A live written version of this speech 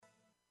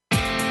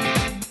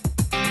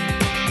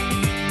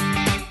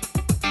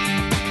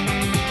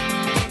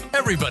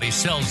Everybody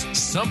sells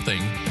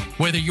something,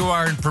 whether you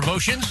are in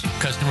promotions,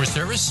 customer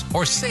service,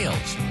 or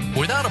sales.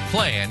 Without a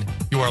plan,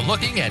 you are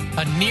looking at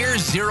a near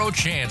zero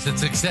chance at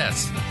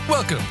success.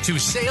 Welcome to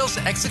Sales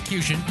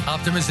Execution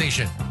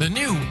Optimization, the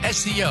new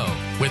SEO,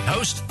 with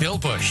host Phil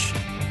Bush.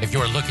 If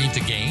you're looking to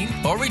gain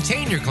or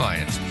retain your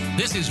clients,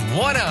 this is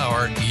 1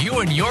 hour you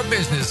and your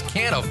business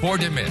can't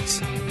afford to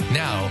miss.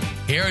 Now,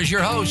 here is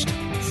your host,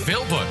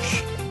 Phil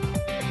Bush.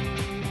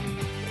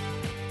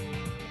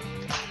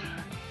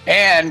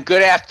 And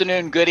good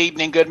afternoon, good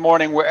evening, good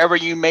morning, wherever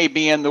you may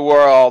be in the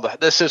world.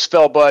 This is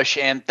Phil Bush,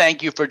 and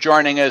thank you for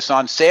joining us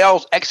on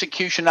Sales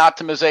Execution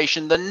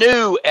Optimization, the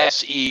new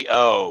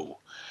SEO.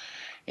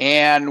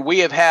 And we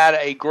have had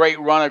a great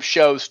run of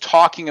shows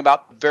talking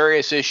about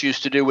various issues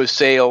to do with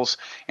sales.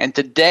 And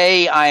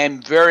today I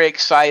am very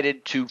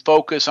excited to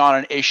focus on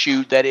an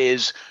issue that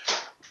is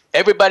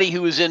everybody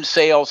who is in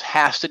sales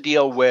has to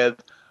deal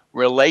with: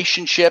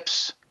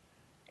 relationships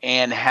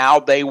and how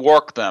they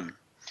work them.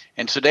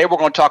 And today we're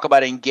going to talk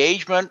about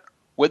engagement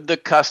with the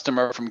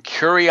customer, from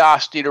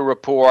curiosity to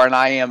rapport. And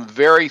I am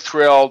very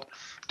thrilled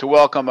to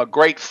welcome a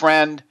great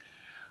friend,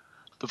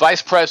 the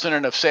Vice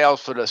President of Sales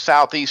for the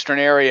Southeastern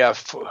area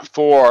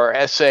for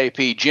SAP,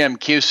 Jim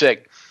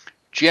Cusick.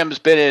 Jim's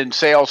been in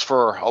sales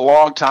for a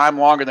long time,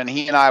 longer than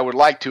he and I would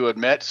like to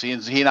admit,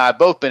 since he and I have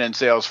both been in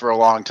sales for a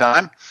long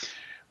time.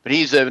 But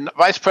he's the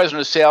Vice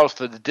President of Sales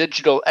for the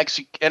Digital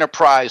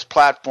Enterprise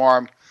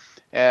Platform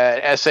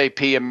at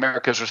SAP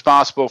America, is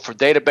responsible for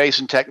database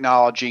and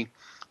technology,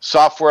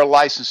 software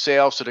license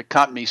sales to the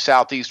company's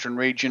Southeastern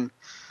region.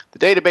 The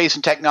database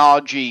and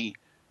technology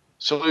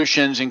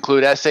solutions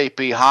include SAP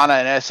HANA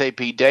and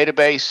SAP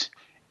Database,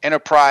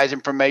 Enterprise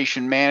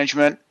Information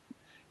Management,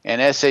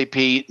 and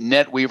SAP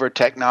NetWeaver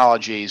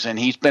Technologies. And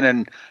he's been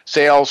in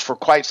sales for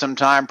quite some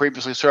time,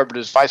 previously served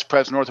as Vice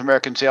President North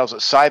American Sales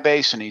at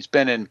Sybase, and he's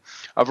been in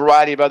a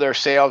variety of other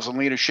sales and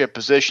leadership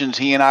positions.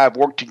 He and I have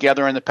worked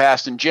together in the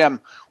past. And Jim,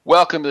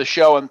 welcome to the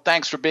show, and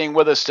thanks for being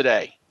with us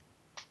today.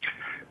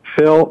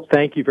 Phil,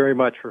 thank you very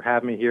much for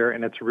having me here,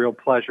 and it's a real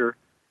pleasure.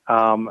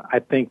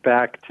 I think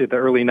back to the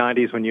early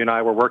 90s when you and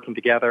I were working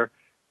together,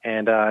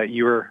 and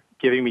you were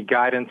giving me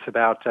guidance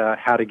about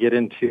how to get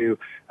into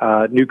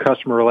new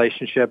customer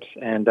relationships,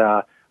 and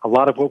a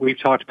lot of what we've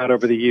talked about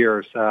over the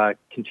years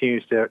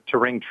continues to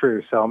ring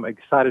true. So I'm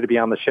excited to be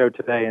on the show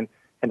today and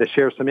to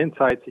share some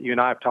insights that you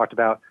and I have talked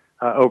about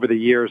over the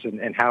years,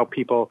 and how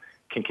people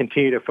can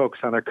continue to focus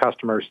on their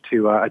customers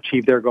to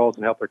achieve their goals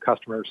and help their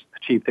customers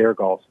achieve their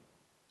goals.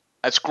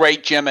 That's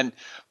great, Jim. And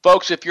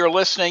folks, if you're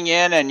listening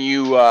in and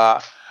you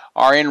are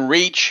in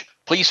reach,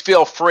 please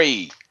feel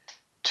free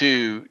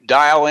to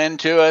dial in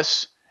to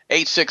us,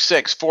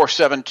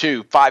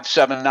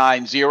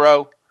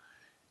 866-472-5790,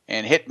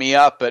 and hit me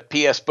up at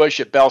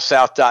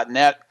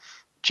psbush@bellsouth.net.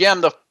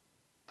 Jim, the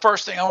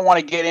first thing I want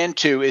to get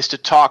into is to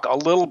talk a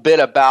little bit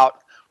about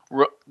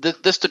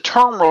the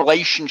term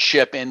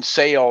relationship in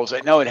sales.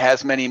 I know it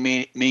has many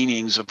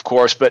meanings, of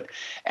course, but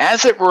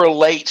as it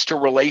relates to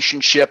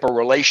relationship or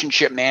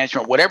relationship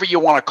management, whatever you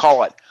want to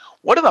call it,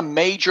 what are the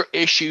major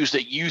issues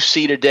that you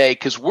see today?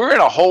 Because we're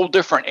in a whole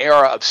different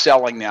era of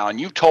selling now,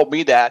 and you've told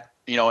me that,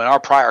 in our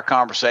prior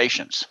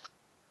conversations.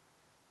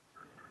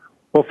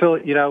 Well, Phil,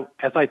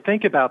 as I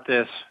think about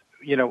this,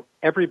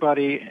 every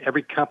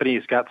company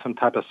has got some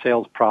type of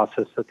sales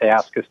process that they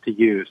ask us to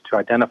use to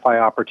identify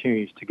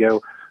opportunities to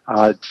go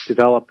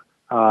develop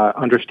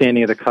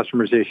understanding of the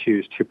customer's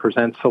issues, to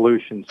present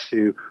solutions,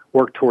 to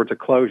work towards a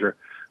closure.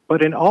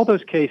 But in all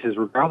those cases,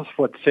 regardless of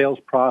what sales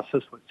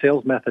process, what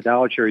sales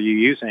methodology are you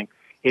using,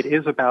 it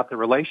is about the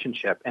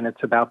relationship, and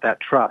it's about that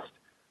trust.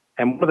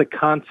 And one of the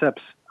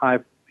concepts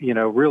I've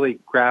really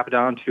grabbed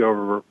onto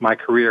over my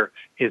career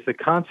is the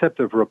concept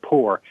of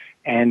rapport,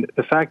 and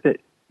the fact that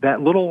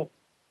that little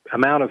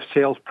amount of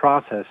sales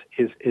process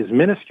is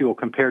minuscule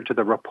compared to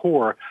the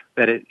rapport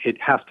that it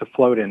has to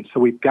float in.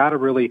 So we've got to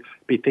really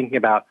be thinking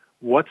about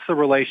what's the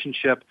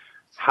relationship,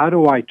 how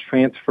do I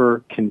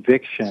transfer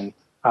conviction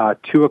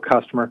to a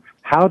customer,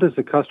 how does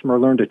the customer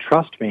learn to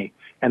trust me,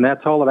 and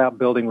that's all about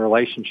building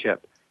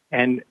relationship.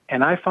 And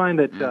I find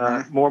that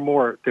more and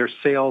more there's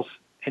sales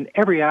in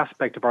every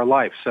aspect of our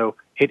life. So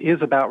it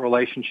is about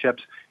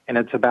relationships, and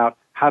it's about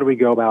how do we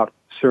go about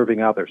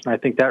serving others. And I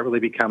think that really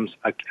becomes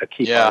a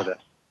key part of this.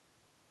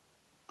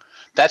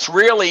 That's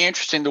really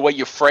interesting the way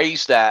you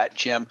phrase that,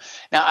 Jim.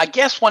 Now, I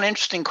guess one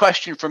interesting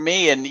question for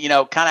me, and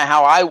kind of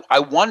how I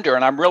wonder,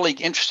 and I'm really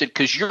interested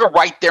because you're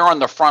right there on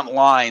the front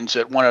lines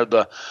at one of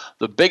the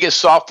biggest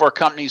software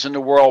companies in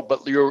the world,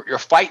 but you're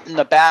fighting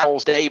the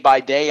battles day by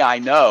day, I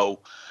know,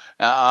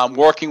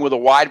 working with a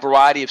wide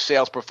variety of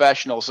sales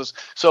professionals.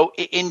 So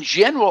in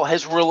general,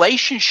 has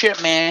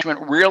relationship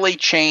management really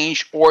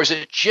changed, or has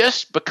it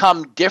just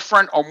become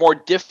different or more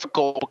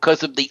difficult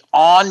because of the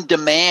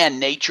on-demand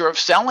nature of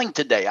selling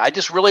today? I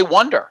just really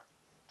wonder.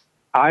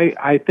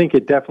 I think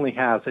it definitely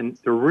has. And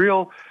the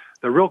real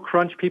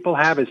crunch people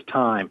have is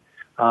time.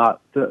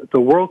 The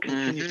world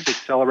continues to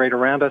accelerate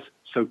around us,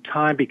 so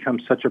time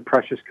becomes such a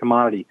precious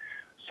commodity.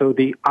 So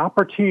the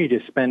opportunity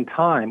to spend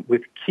time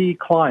with key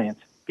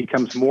clients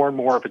becomes more and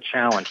more of a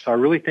challenge. So I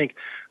really think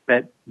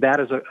that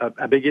is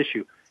a big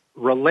issue.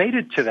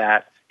 Related to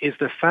that is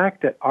the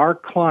fact that our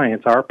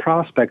clients, our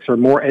prospects, are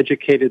more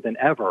educated than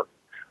ever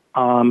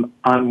on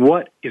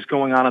what is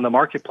going on in the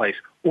marketplace,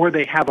 or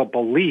they have a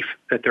belief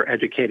that they're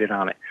educated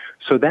on it.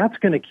 So that's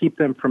going to keep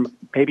them from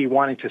maybe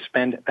wanting to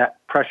spend that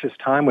precious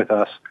time with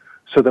us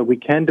so that we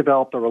can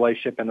develop the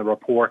relationship and the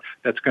rapport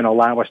that's going to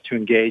allow us to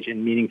engage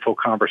in meaningful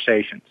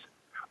conversations.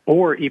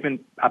 Or even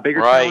a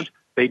bigger challenge,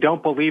 they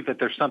don't believe that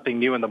there's something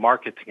new in the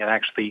market that can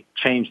actually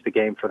change the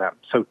game for them.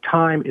 So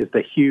time is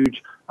the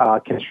huge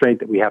constraint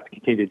that we have to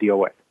continue to deal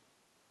with.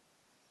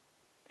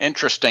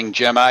 Interesting,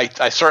 Jim. I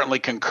certainly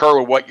concur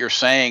with what you're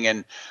saying,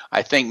 and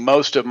I think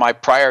most of my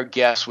prior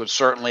guests would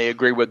certainly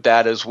agree with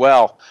that as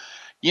well.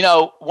 You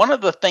know, one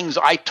of the things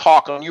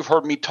and you've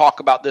heard me talk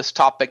about this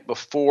topic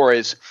before,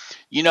 is,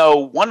 you know,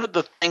 one of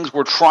the things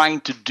we're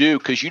trying to do,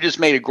 because you just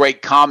made a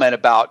great comment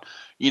about,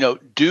 you know,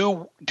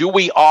 do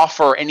we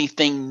offer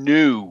anything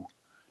new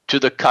to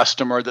the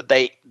customer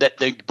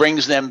that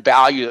brings them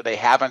value that they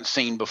haven't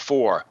seen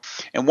before?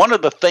 And one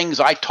of the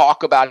things I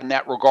talk about in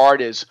that regard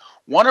is,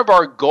 one of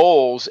our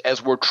goals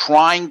as we're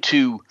trying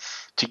to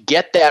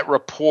get that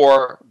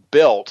rapport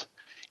built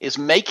is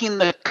making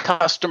the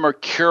customer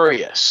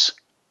curious.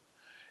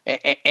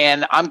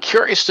 And I'm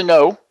curious to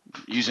know,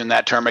 using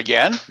that term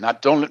again,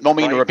 don't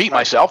mean to repeat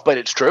myself, but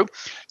it's true.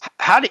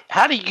 How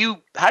do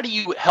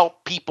you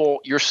help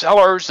people, your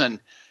sellers and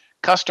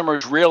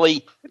customers,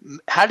 really?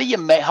 How do you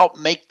help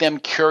make them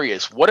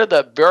curious? What are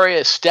the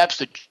various steps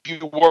that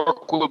you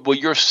work with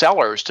your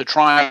sellers to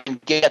try and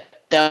get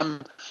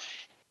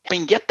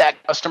that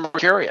customer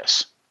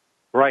curious?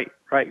 Right.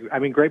 I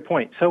mean, great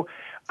point. So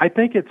I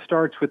think it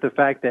starts with the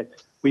fact that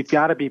we've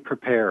got to be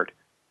prepared.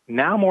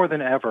 Now more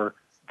than ever,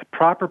 the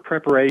proper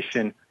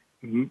preparation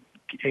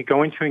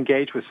going to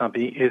engage with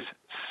somebody is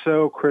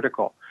so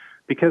critical,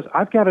 because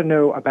I've got to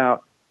know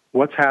about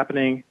what's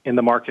happening in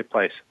the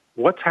marketplace,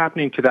 what's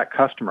happening to that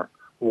customer,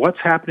 what's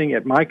happening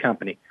at my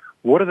company,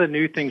 what are the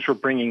new things we're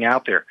bringing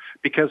out there,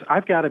 because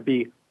I've got to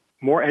be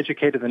more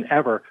educated than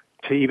ever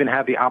to even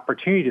have the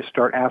opportunity to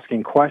start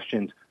asking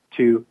questions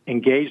to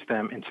engage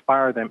them,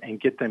 inspire them, and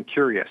get them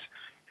curious,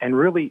 and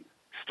really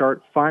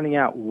start finding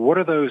out what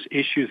are those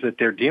issues that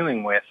they're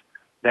dealing with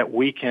that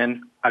we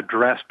can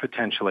address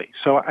potentially.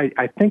 So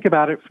I think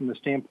about it from the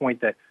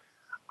standpoint that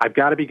I've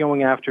got to be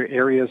going after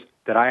areas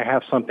that I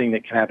have something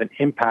that can have an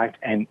impact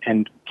and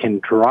can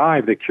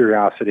drive the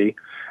curiosity.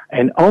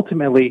 And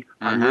ultimately,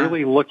 I'm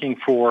really looking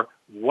for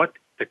what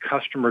the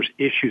customer's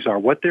issues are,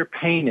 what their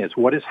pain is,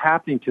 what is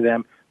happening to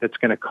them that's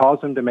going to cause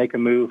them to make a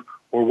move,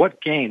 or what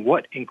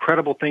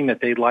incredible thing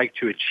that they'd like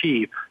to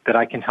achieve that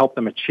I can help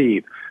them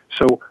achieve.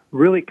 So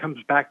really it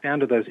comes back down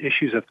to those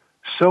issues of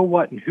so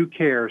what and who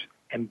cares,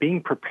 and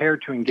being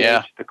prepared to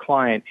engage the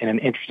client in an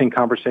interesting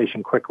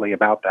conversation quickly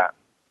about that.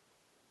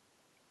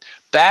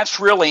 That's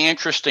really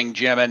interesting,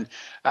 Jim, and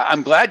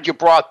I'm glad you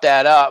brought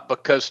that up,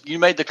 because you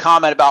made the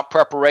comment about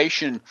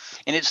preparation,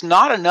 and it's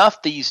not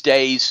enough these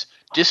days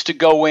just to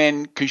go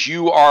in because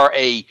you are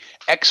an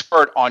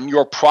expert on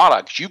your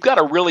products. You've got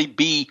to really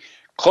be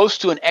close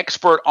to an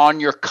expert on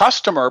your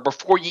customer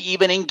before you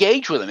even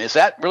engage with them. Is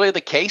that really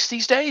the case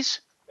these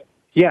days?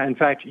 Yeah, in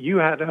fact, you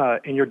had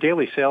in your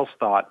daily sales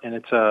thought, and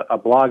it's a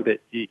blog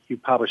that you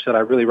published that I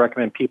really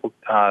recommend people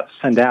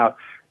send out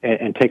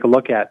and take a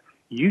look at.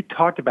 You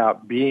talked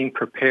about being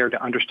prepared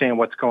to understand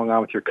what's going on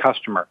with your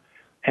customer.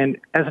 And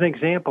as an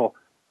example,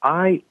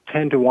 I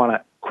tend to want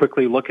to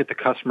quickly look at the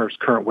customer's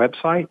current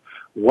website.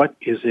 What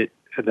is it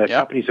the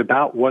company's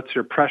about? What's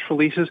their press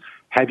releases?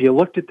 Have you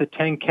looked at the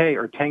 10K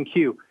or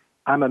 10Q?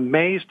 I'm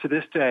amazed to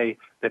this day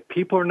that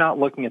people are not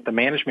looking at the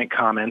management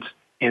comments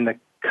in the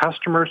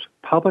customer's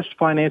published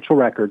financial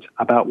records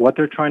about what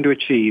they're trying to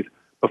achieve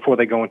before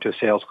they go into a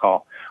sales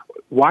call.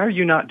 Why are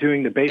you not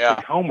doing the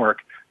basic homework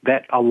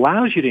that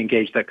allows you to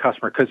engage that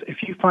customer? Because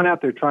if you find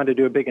out they're trying to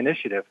do a big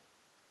initiative,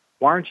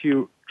 why aren't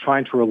you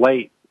trying to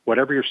relate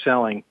whatever you're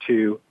selling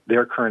to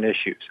their current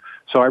issues?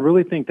 So I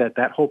really think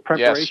that whole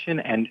preparation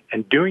and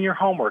doing your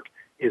homework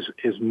is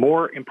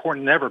more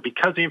important than ever,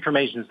 because the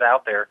information is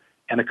out there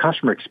and the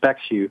customer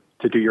expects you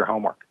to do your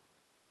homework.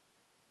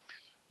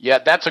 Yeah,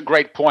 that's a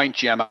great point,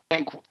 Jim. I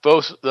think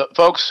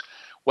folks,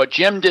 what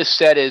Jim just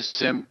said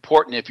is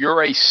important. If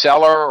you're a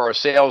seller or a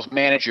sales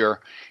manager,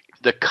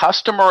 the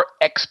customer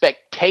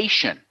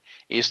expectation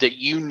is that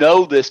you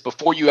know this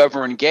before you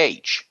ever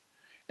engage.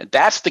 And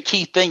that's the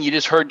key thing you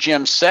just heard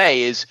Jim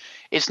say, is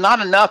it's not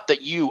enough that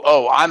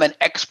I'm an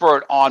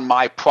expert on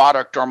my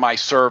product or my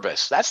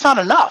service. That's not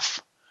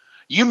enough.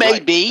 You may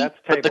be,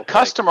 but the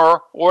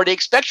customer already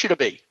expects you to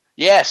be.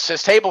 Yes,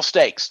 it's table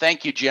stakes.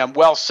 Thank you, Jim.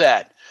 Well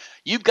said.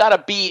 You've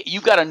got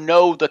to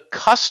know the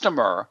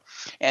customer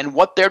and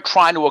what they're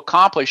trying to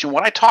accomplish. And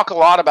what I talk a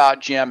lot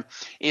about, Jim,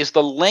 is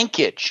the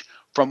linkage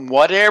from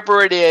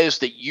whatever it is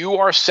that you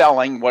are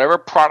selling, whatever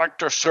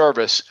product or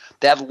service,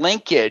 that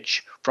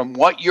linkage from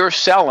what you're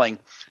selling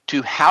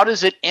to how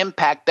does it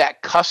impact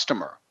that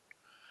customer?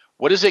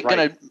 What is it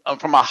going to,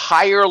 from a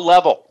higher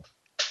level?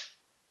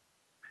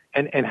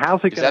 And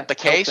how's it going to help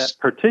that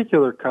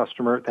particular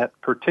customer, that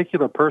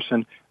particular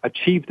person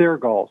achieve their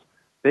goals?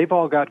 They've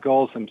all got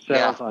goals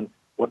themselves on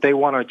what they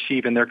want to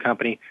achieve in their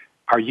company.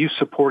 Are you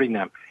supporting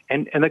them?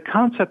 And the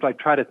concept I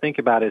try to think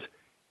about is,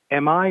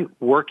 am I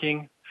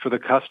working for the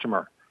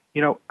customer?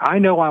 I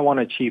know I want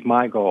to achieve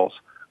my goals,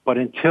 but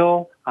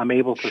until I'm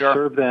able to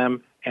serve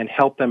them and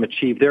help them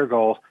achieve their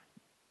goals,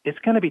 it's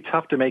going to be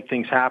tough to make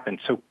things happen.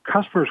 So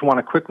customers want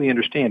to quickly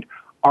understand,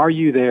 are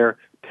you there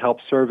to help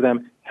serve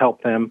them,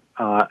 help them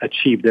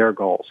achieve their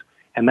goals?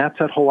 And that's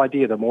that whole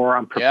idea. The more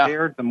I'm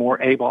prepared, the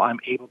more I'm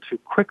able to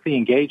quickly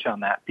engage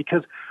on that,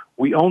 because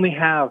we only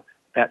have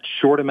that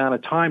short amount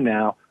of time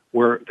now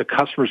where the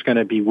customer is going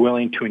to be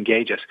willing to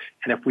engage us.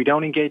 And if we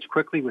don't engage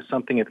quickly with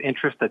something of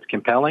interest that's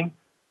compelling,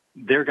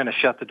 they're going to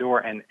shut the door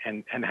and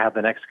have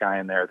the next guy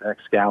in there, the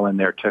next gal in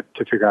there to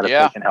figure out if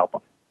they can help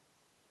them.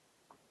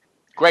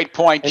 Great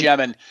point, Jim.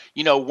 And,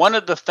 one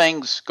of the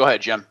things, go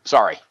ahead, Jim.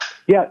 Sorry.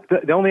 Yeah.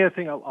 The only other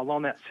thing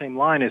along that same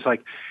line is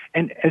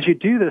and as you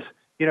do this,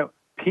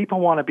 people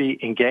want to be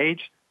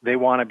engaged. They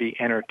want to be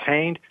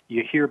entertained.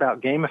 You hear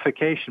about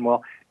gamification.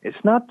 Well, it's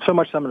not so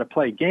much that I'm going to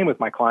play a game with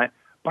my client,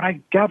 but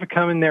I got to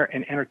come in there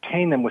and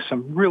entertain them with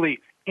some really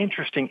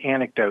interesting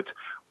anecdotes.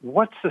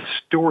 What's the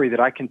story that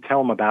I can tell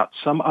them about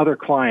some other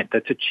client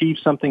that's achieved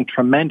something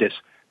tremendous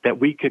that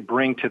we could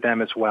bring to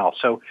them as well?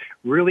 So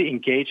really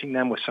engaging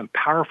them with some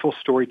powerful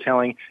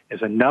storytelling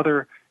is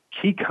another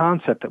key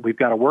concept that we've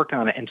got to work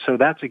on. And so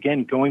that's,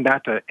 again, going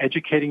back to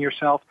educating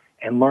yourself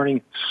and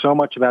learning so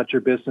much about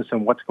your business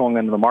and what's going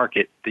on in the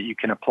market that you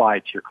can apply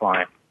to your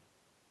client.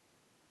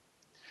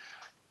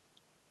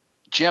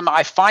 Jim,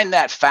 I find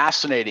that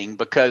fascinating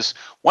because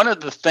one of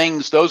the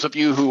things, those of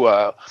you who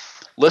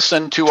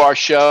listen to our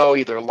show,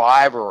 either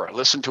live or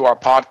listen to our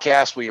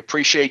podcast, we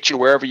appreciate you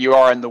wherever you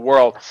are in the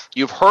world.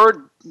 You've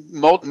heard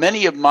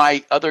many of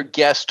my other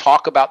guests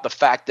talk about the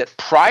fact that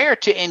prior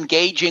to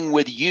engaging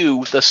with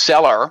you, the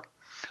seller,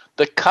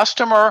 the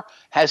customer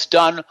has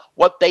done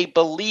what they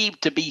believe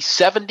to be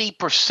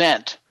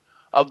 70%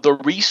 of the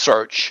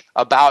research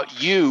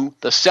about you,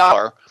 the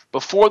seller,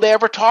 before they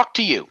ever talk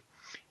to you.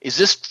 Is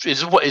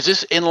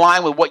this in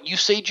line with what you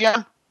see,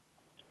 Jim?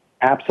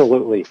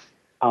 Absolutely.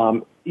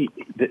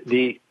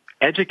 The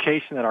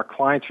education that our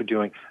clients are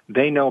doing,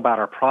 they know about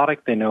our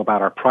product, they know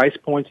about our price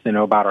points, they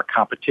know about our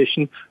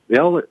competition.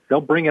 They'll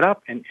bring it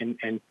up and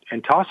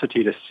toss it to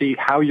you to see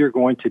how you're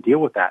going to deal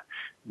with that.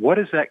 What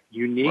is that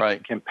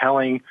unique,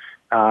 compelling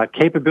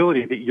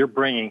capability that you're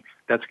bringing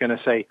that's going to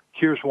say,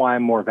 here's why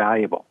I'm more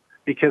valuable?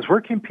 Because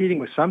we're competing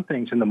with some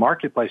things in the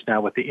marketplace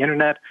now with the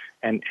internet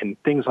and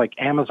things like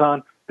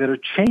Amazon that are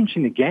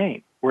changing the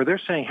game, where they're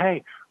saying,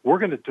 hey, we're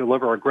going to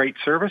deliver a great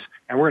service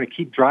and we're going to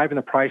keep driving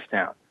the price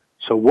down.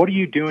 So what are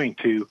you doing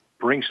to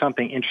bring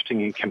something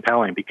interesting and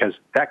compelling? Because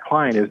that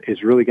client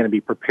is really going to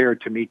be prepared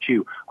to meet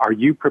you. Are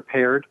you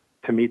prepared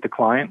to meet the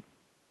client?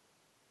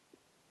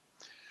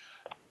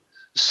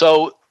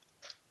 So,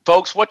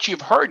 folks, what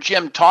you've heard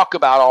Jim talk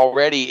about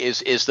already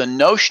is the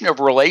notion of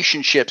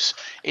relationships.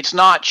 It's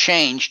not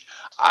changed.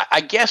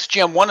 I guess,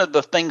 Jim, one of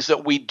the things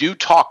that we do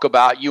talk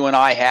about, you and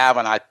I have,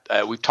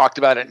 and we've talked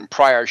about it in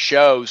prior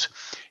shows,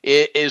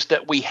 is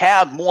that we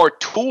have more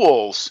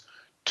tools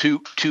to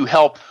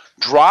help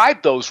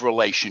drive those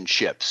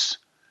relationships.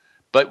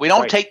 But we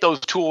don't take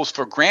those tools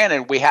for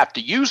granted. We have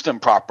to use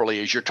them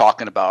properly, as you're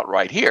talking about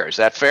right here. Is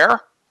that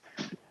fair?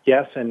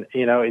 Yes, and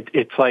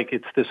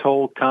it's this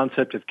whole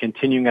concept of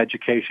continuing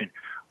education.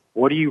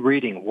 What are you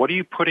reading? What are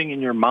you putting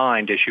in your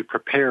mind as you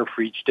prepare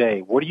for each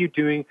day? What are you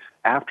doing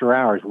after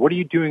hours? What are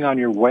you doing on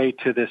your way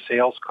to this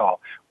sales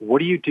call?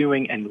 What are you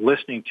doing and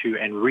listening to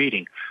and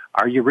reading?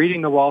 Are you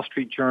reading the Wall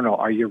Street Journal?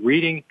 Are you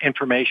reading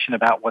information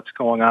about what's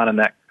going on in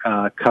that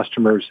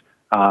customer's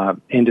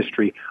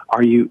industry?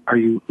 Are you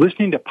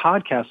listening to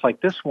podcasts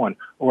like this one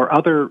or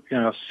other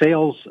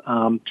sales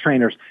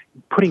trainers,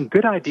 putting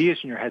good ideas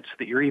in your head so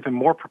that you're even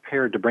more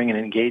prepared to bring an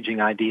engaging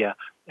idea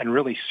and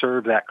really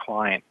serve that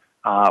client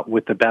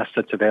with the best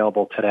that's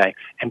available today,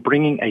 and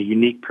bringing a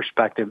unique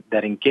perspective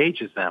that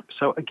engages them.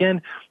 So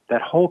again,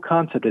 that whole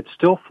concept, it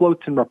still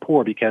floats in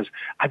rapport because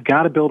I've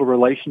got to build a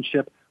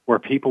relationship where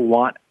people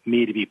want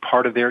me to be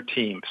part of their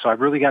team. So I've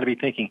really got to be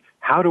thinking,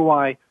 how do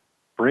I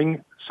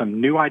bring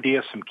some new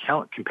ideas, some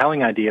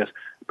compelling ideas,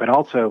 but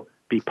also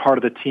be part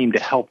of the team to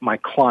help my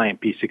client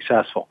be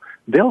successful?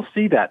 They'll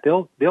see that.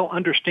 They'll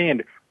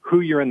understand who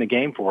you're in the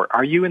game for.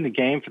 Are you in the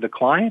game for the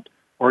client,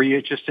 or are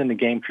you just in the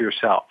game for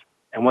yourself?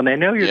 And when they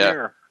know you're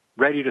there,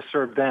 ready to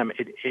serve them,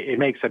 it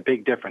makes a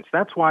big difference.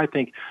 That's why I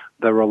think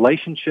the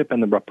relationship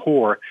and the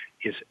rapport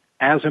is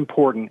as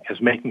important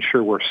as making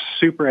sure we're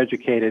super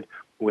educated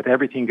with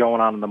everything going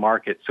on in the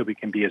market so we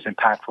can be as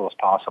impactful as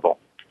possible.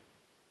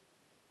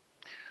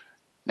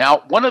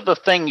 Now, one of the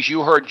things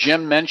you heard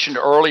Jim mention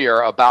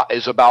earlier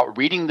is about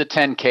reading the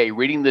 10K,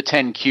 reading the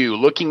 10Q,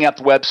 looking at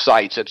the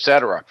websites,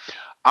 etc.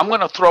 I'm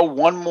going to throw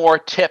one more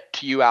tip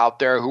to you out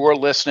there who are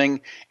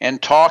listening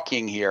and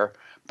talking here,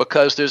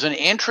 because there's an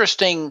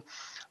interesting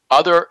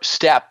other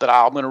step that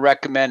I'm going to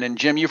recommend, and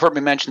Jim, you've heard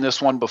me mention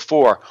this one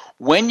before.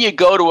 When you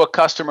go to a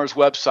customer's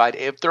website,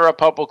 if they're a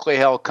publicly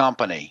held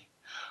company,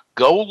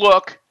 go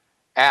look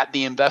at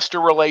the investor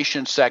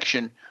relations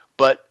section,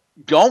 but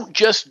don't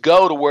just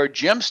go to where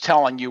Jim's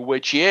telling you,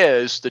 which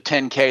is the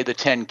 10K, the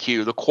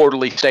 10Q, the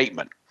quarterly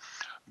statement.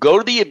 Go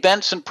to the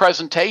events and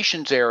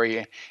presentations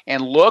area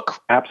and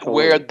look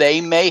where they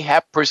may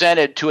have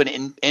presented to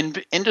an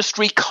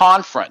industry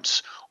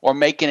conference or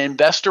make an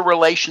investor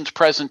relations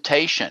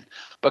presentation,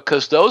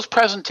 because those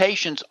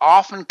presentations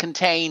often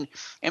contain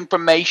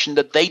information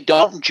that they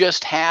don't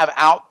just have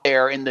out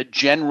there in the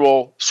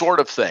general sort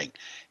of thing.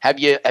 Have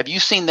you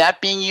seen that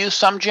being used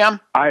some, Jim?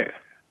 I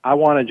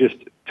want to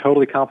just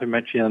totally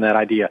compliment you on that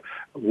idea.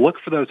 Look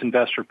for those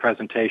investor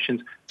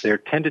presentations. They're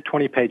 10 to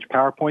 20-page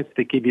PowerPoints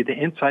that give you the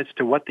insights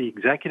to what the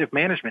executive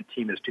management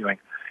team is doing.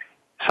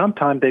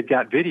 Sometimes they've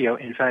got video.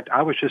 In fact,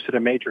 I was just at a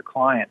major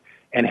client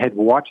and had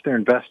watched their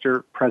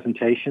investor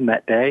presentation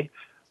that day.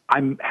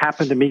 I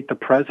happened to meet the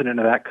president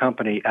of that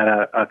company at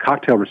a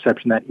cocktail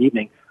reception that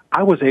evening.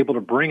 I was able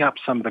to bring up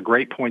some of the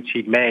great points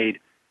he'd made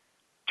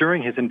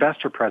during his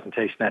investor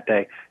presentation that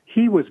day.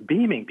 He was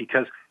beaming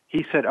because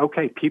he said,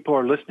 okay, people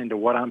are listening to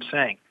what I'm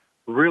saying.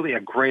 Really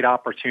a great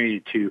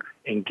opportunity to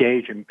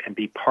engage and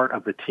be part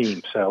of the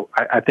team. So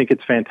I think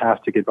it's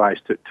fantastic advice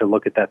to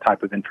look at that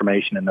type of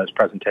information in those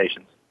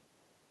presentations.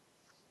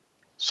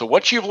 So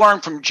what you've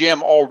learned from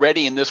Jim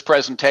already in this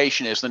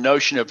presentation is the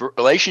notion of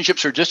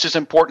relationships are just as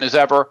important as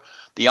ever.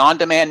 The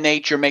on-demand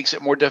nature makes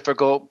it more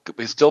difficult. It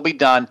can still be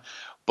done,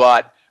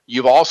 but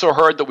you've also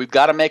heard that we've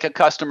got to make a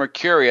customer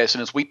curious,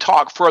 and as we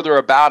talk further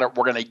about it,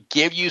 we're going to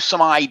give you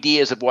some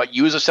ideas of what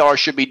you as a seller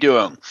should be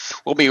doing.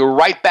 We'll be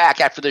right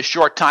back after this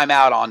short time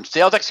out on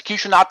Sales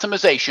Execution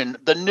Optimization,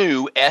 the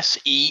new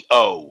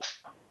SEO.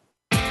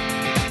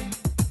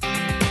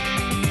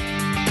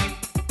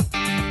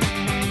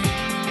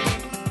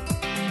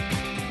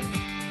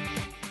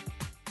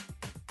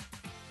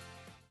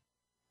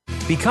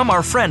 Become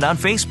our friend on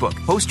Facebook.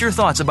 Post your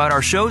thoughts about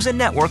our shows and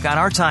network on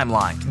our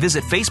timeline.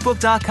 Visit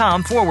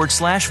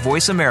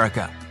Facebook.com/Voice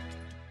America.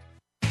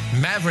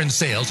 Maverick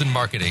Sales and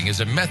Marketing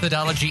is a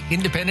methodology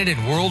independent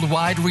and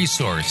worldwide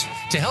resource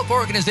to help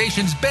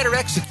organizations better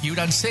execute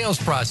on sales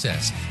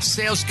process,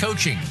 sales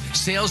coaching,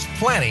 sales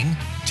planning,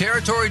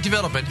 territory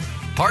development,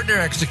 partner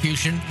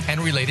execution, and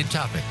related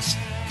topics.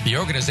 The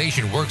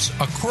organization works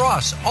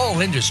across all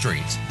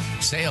industries.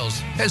 Sales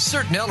has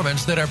certain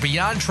elements that are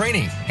beyond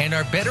training and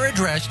are better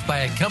addressed by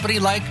a company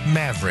like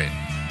Maverick,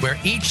 where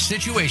each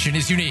situation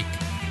is unique.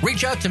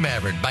 Reach out to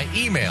Maverick by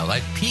email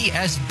at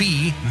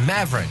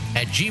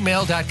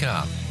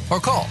psbmaverick@gmail.com or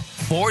call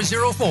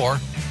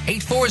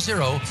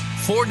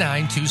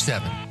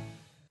 404-840-4927.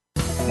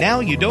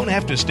 Now you don't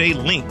have to stay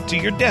linked to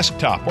your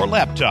desktop or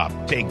laptop.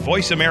 Take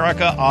Voice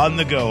America on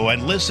the go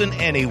and listen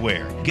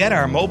anywhere. Get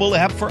our mobile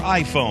app for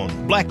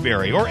iPhone,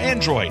 BlackBerry, or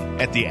Android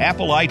at the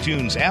Apple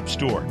iTunes App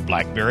Store,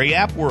 BlackBerry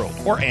App World,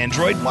 or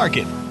Android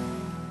Market.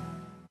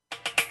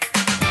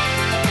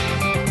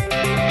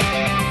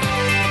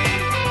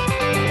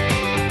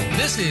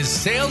 This is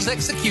Sales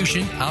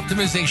Execution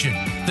Optimization,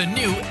 the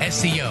new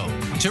SEO.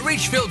 To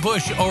reach Phil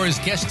Bush or his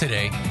guest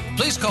today,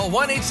 please call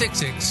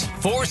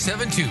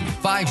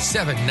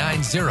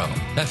 1-866-472-5790.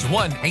 That's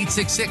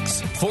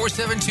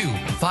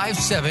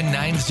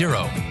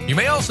 1-866-472-5790. You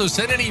may also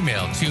send an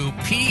email to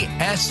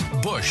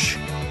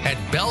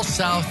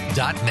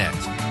psbush@bellsouth.net.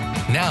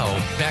 Now,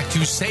 back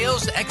to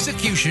Sales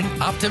Execution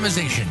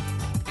Optimization.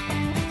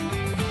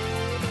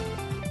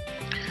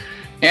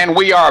 And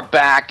we are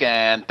back,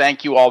 and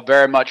thank you all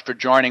very much for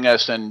joining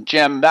us. And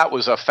Jim, that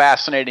was a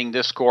fascinating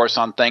discourse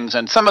on things.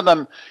 And some of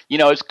them,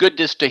 it's good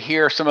just to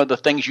hear some of the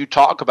things you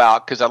talk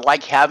about, because I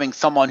like having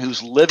someone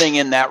who's living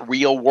in that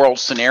real world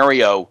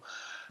scenario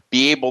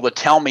be able to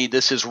tell me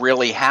this is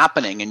really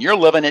happening, and you're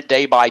living it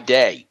day by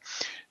day.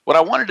 What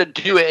I wanted to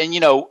do, and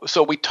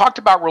so we talked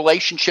about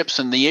relationships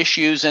and the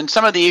issues, and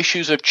some of the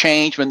issues have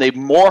changed when they've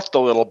morphed a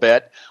little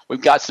bit.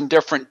 We've got some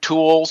different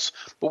tools,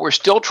 but we're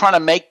still trying to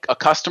make a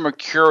customer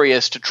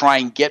curious to try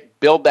and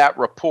build that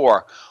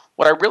rapport.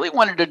 What I really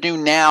wanted to do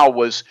now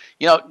was,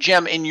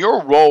 Jim, in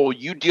your role,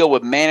 you deal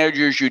with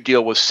managers, you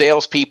deal with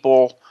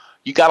salespeople,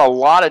 you got a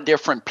lot of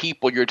different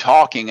people you're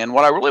talking, and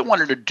what I really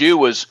wanted to do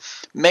was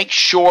make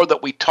sure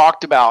that we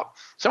talked about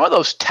some of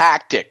those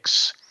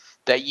tactics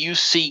that you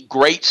see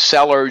great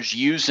sellers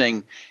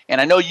using. And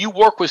I know you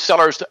work with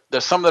sellers,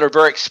 there's some that are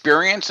very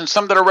experienced and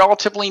some that are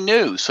relatively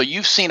new. So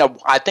you've seen,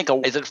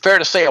 is it fair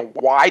to say, a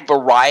wide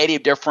variety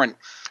of different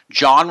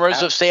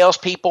genres of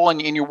salespeople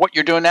in what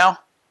you're doing now?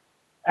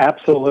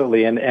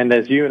 Absolutely. And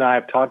as you and I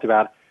have talked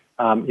about,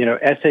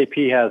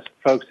 SAP has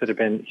folks that have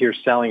been here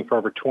selling for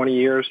over 20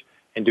 years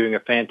and doing a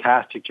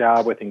fantastic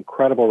job with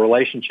incredible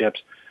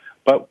relationships.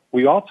 But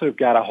we also have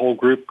got a whole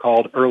group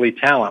called early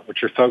talent,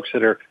 which are folks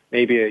that are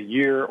maybe a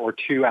year or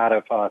two out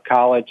of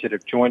college that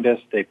have joined us.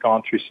 They've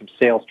gone through some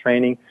sales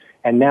training,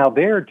 and now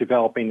they're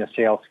developing the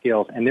sales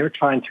skills, and they're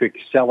trying to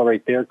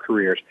accelerate their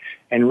careers.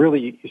 And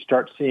really, you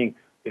start seeing,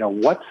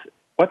 what's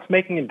what's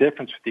making a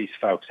difference with these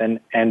folks. And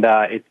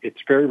it's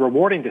very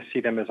rewarding to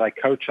see them as I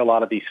coach a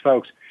lot of these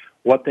folks,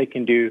 what they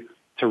can do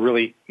to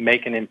really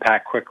make an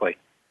impact quickly.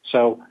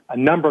 So a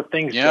number of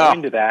things go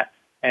into that.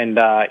 And,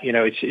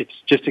 it's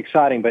just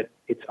exciting, but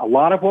it's a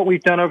lot of what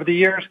we've done over the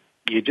years.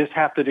 You just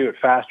have to do it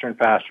faster and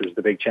faster is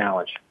the big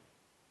challenge.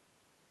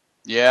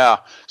 Yeah.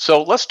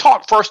 So let's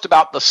talk first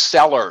about the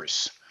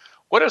sellers.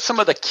 What are some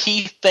of the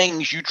key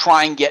things you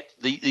try and get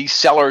these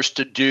sellers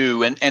to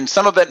do? And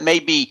some of it may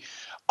be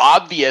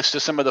obvious to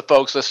some of the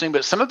folks listening,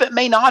 but some of it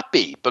may not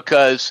be,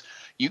 because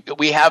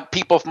we have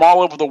people from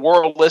all over the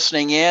world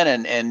listening in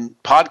and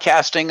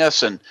podcasting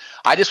us. And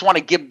I just want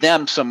to give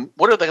them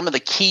what are some of the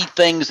key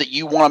things that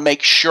you want to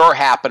make sure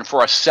happen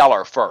for a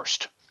seller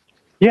first?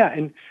 Yeah.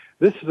 And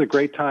this is a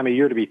great time of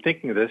year to be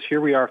thinking of this.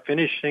 Here we are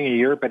finishing a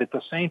year, but at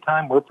the same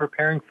time, we're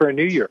preparing for a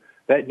new year.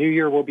 That new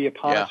year will be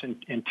upon us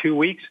in 2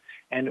 weeks.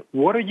 And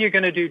what are you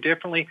going to do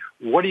differently?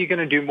 What are you going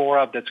to do more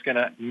of that's going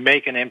to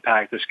make an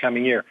impact this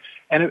coming year?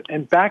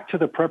 And back to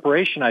the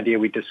preparation idea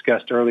we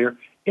discussed earlier,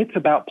 it's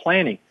about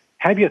planning.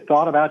 Have you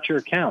thought about your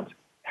accounts?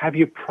 Have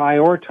you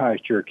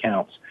prioritized your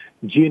accounts?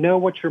 Do you know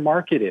what your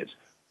market is?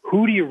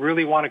 Who do you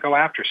really want to go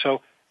after?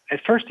 So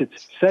at first,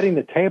 it's setting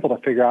the table to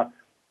figure out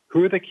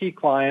who are the key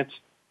clients,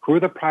 who are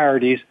the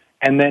priorities,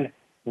 and then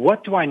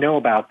what do I know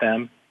about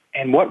them,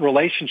 and what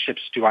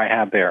relationships do I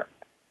have there?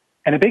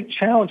 And a big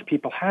challenge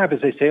people have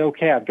is they say,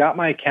 okay, I've got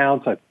my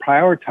accounts, I've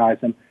prioritized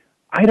them.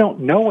 I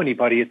don't know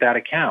anybody at that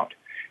account.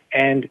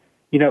 And,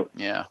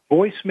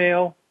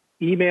 voicemail,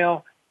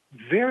 email,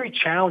 very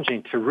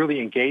challenging to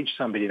really engage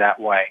somebody that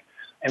way.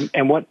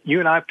 And what you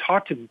and I have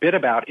talked a bit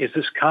about is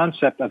this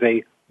concept of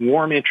a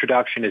warm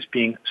introduction as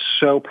being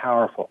so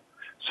powerful.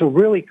 So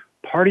really,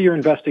 part of your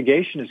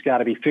investigation has got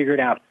to be figured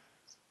out,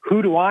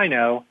 who do I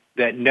know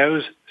that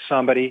knows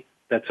somebody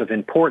that's of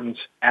importance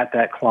at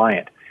that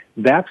client?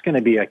 That's going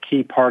to be a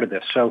key part of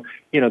this. So,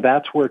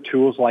 that's where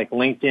tools like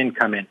LinkedIn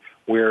come in.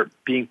 We're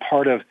being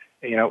part of,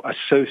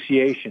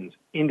 associations,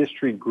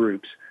 industry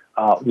groups,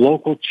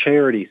 local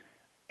charities,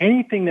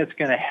 anything that's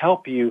going to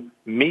help you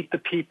meet the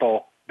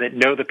people that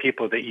know the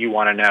people that you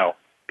want to know.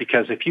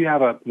 Because if you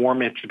have a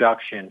warm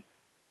introduction,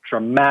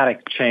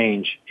 dramatic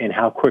change in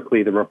how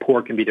quickly the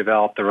rapport can be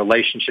developed, the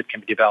relationship can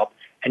be developed,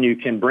 and you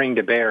can bring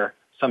to bear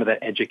some of that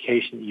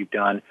education that you've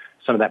done,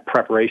 some of that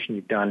preparation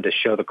you've done to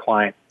show the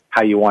client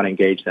how you want to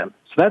engage them.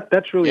 So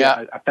that's really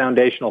a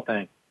foundational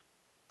thing.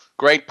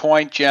 Great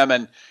point, Jim.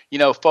 And,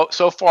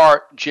 so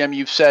far, Jim,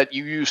 you've said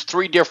you used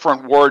 3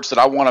 different words that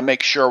I want to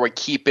make sure we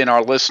keep in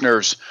our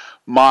listeners'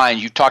 mind.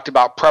 You talked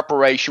about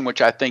preparation,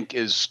 which I think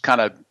is kind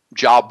of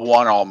job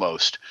one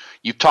almost.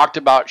 You've talked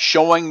about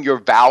showing your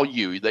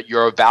value, that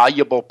you're a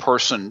valuable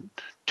person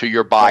to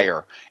your buyer.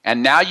 Right.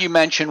 And now you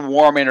mentioned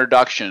warm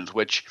introductions,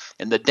 which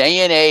in the day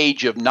and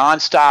age of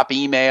nonstop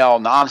email,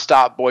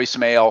 nonstop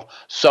voicemail,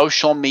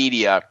 social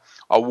media,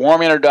 a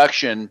warm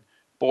introduction,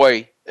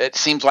 boy, it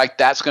seems like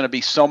that's going to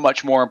be so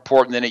much more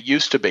important than it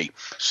used to be.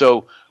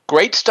 So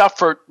great stuff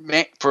for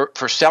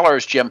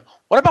sellers, Jim.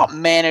 What about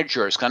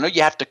managers? I know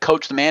you have to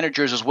coach the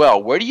managers as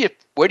well. Where do you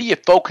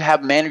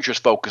have managers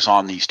focus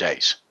on these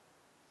days?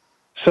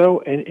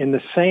 So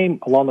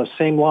along the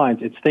same lines,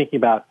 it's thinking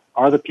about,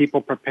 are the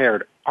people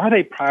prepared? Are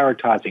they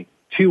prioritizing?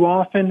 Too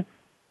often,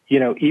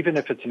 even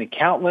if it's an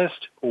account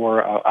list or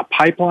a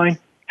pipeline,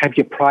 have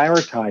you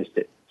prioritized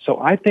it? So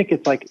I think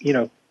it's like,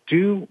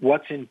 do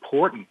what's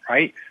important,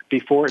 right,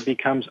 before it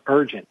becomes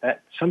urgent.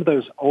 That some of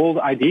those old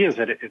ideas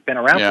that have been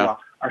around for a while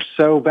are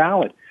so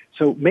valid.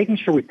 So making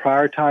sure we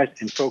prioritize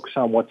and focus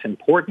on what's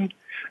important,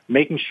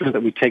 making sure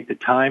that we take the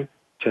time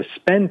to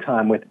spend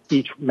time with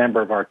each member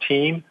of our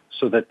team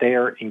so that they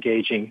are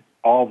engaging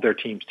all of their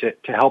teams to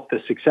help the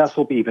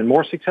successful be even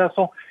more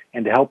successful,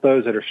 and to help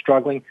those that are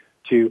struggling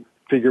to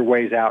figure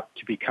ways out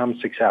to become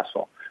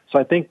successful. So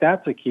I think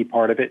that's a key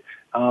part of it.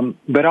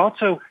 But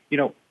also,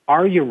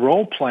 are you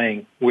role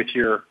playing with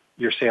your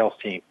sales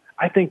team?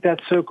 I think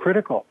that's so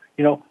critical.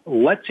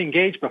 Let's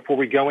engage before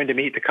we go in to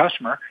meet the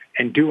customer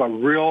and do a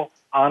real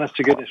honest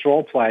to goodness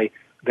role play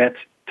that's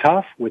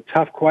tough, with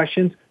tough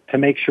questions, to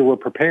make sure we're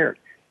prepared.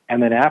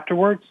 And then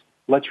afterwards,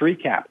 let's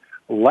recap.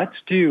 Let's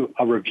do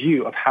a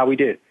review of how we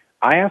did.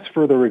 I asked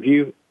for the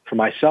review for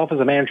myself as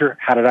a manager.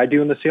 How did I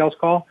do in the sales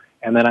call?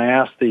 And then I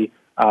asked the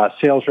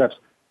sales reps,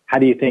 how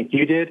do you think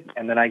you did?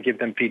 And then I give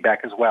them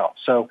feedback as well.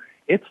 So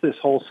it's this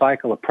whole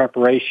cycle of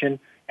preparation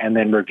and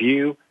then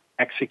review,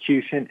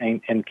 execution,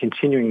 and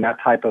continuing that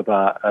type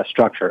of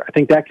structure. I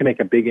think that can make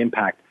a big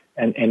impact.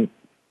 And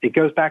it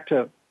goes back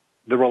to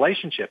the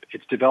relationship.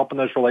 It's developing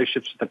those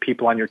relationships with the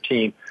people on your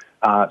team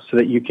so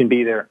that you can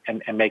be there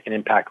and make an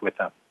impact with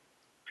them.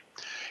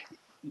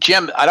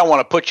 Jim, I don't want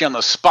to put you on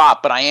the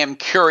spot, but I am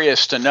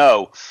curious to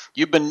know,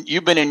 you've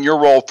been in your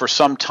role for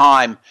some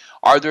time.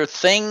 Are there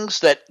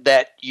things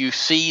that you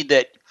see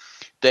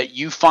that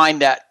you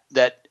find that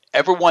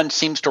everyone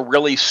seems to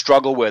really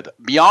struggle with,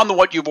 beyond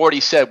what you've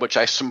already said, which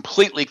I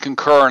completely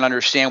concur and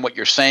understand what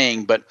you're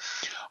saying, but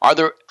Are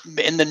there,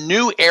 in the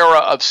new era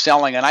of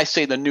selling, and I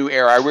say the new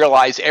era, I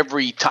realize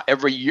every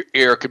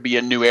era could be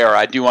a new era.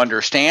 I do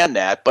understand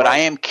that, but I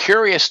am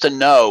curious to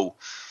know,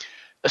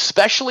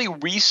 especially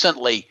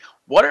recently,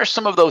 what are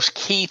some of those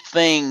key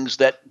things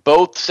that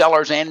both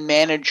sellers and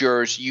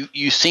managers,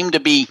 you seem to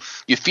be,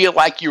 you feel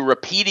like you're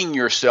repeating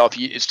yourself.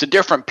 It's to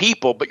different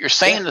people, but you're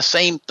saying the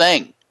same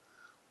thing.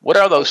 What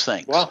are those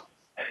things? Well,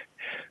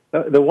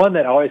 the one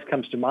that always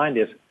comes to mind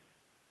is,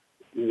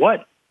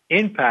 what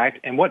impact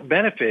and what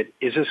benefit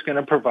is this going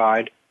to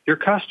provide your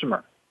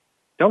customer?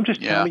 Don't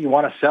just tell me you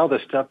want to sell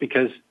this stuff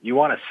because you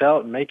want to sell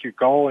it and make your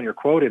goal and your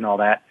quote and all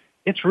that.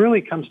 It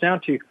really comes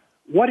down to,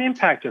 what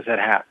impact does that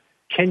have?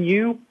 Can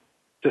you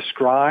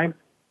describe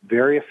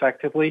very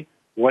effectively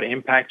what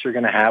impact you're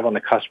going to have on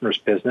the customer's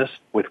business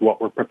with what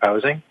we're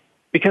proposing?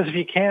 Because if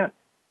you can't,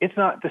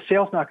 the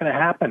sale's not going to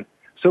happen.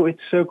 So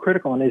it's so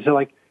critical. And it's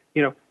like,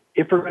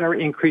 if we're going to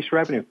increase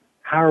revenue,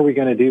 how are we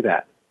going to do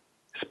that?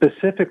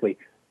 Specifically,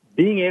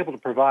 being able to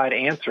provide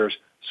answers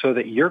so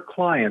that your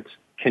clients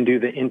can do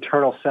the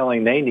internal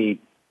selling they need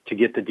to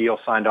get the deal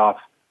signed off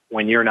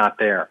when you're not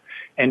there.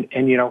 And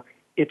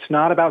it's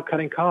not about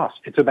cutting costs.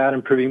 It's about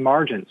improving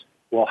margins.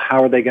 Well,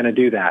 how are they going to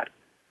do that?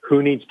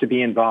 Who needs to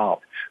be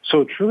involved?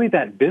 So it's really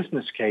that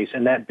business case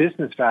and that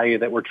business value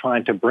that we're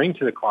trying to bring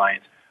to the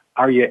clients.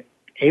 Are you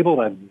able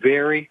to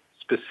very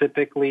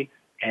specifically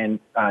and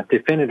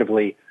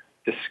definitively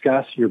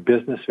discuss your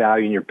business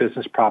value and your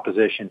business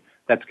proposition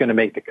that's going to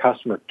make the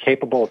customer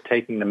capable of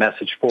taking the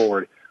message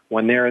forward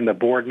when they're in the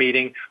board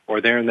meeting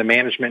or they're in the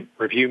management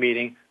review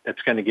meeting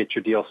that's going to get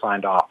your deal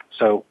signed off?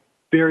 So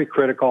very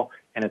critical,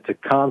 and it's a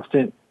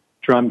constant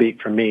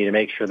drumbeat for me to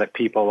make sure that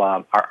people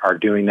are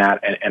doing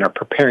that and are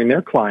preparing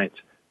their clients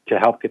to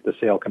help get the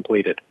sale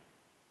completed.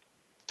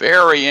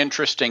 Very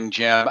interesting,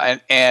 Jim.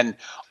 And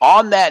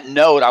on that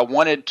note, I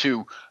wanted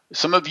to,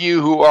 some of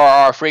you who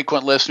are our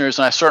frequent listeners,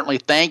 and I certainly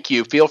thank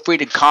you, feel free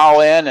to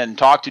call in and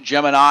talk to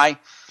Jim and I,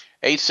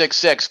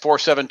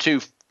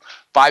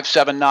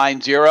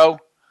 866-472-5790.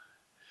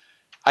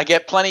 I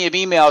get plenty of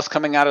emails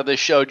coming out of this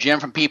show, Jim,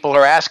 from people who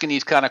are asking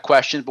these kind of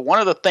questions. But one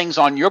of the things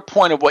on your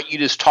point of what you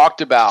just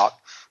talked about,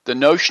 the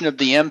notion of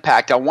the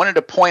impact, I wanted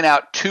to point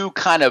out two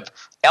kind of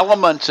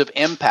elements of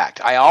impact.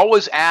 I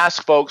always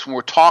ask folks when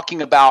we're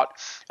talking about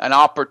an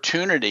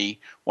opportunity,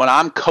 when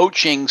I'm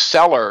coaching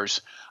sellers,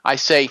 I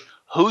say,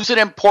 who's it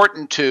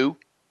important to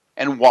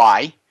and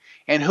why?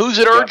 And who's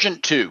it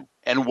urgent to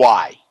and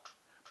why?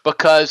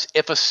 Because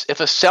if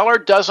a seller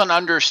doesn't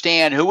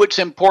understand who it's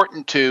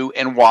important to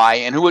and why,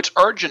 and who it's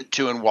urgent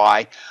to and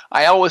why,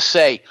 I always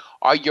say,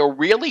 are you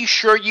really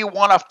sure you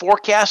want to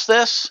forecast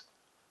this?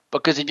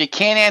 Because if you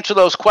can't answer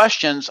those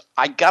questions,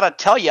 I got to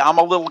tell you, I'm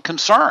a little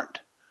concerned.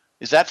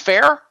 Is that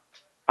fair?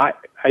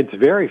 It's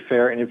very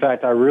fair. And in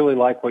fact, I really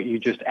like what you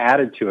just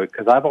added to it,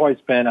 because I've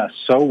always been a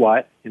so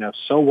what,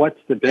 so what's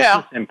the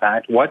business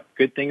impact? What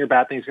good thing or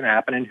bad thing is going to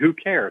happen? And who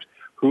cares?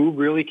 Who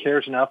really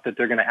cares enough that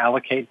they're going to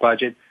allocate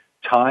budget,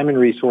 time, and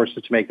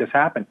resources to make this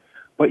happen?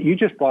 But you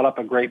just brought up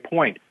a great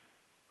point.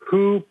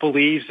 Who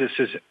believes this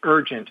is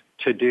urgent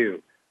to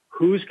do?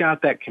 Who's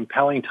got that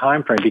compelling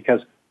time frame?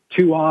 Because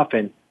too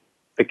often,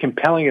 the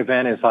compelling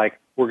event is like,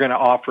 we're going to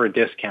offer a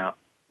discount.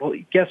 Well,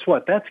 guess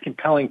what? That's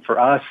compelling for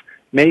us.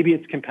 Maybe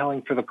it's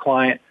compelling for the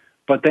client,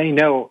 but they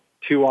know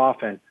too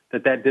often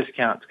that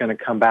discount is going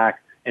to come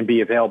back and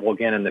be available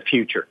again in the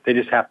future. They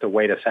just have to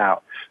wait us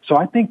out. So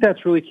I think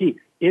that's really key.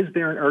 Is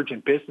there an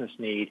urgent business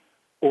need,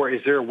 or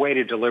is there a way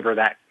to deliver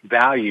that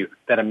value,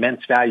 that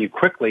immense value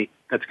quickly,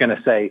 that's going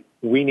to say,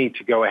 we need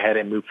to go ahead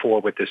and move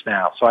forward with this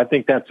now? So I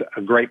think that's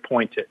a great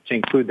point to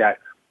include that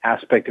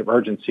aspect of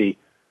urgency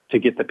to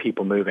get the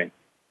people moving.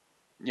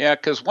 Yeah,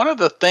 because one of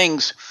the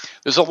things,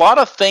 there's a lot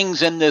of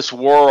things in this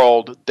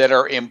world that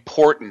are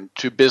important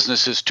to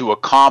businesses to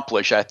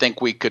accomplish. I think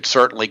we could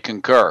certainly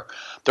concur.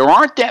 There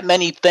aren't that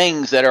many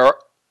things that are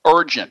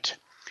urgent,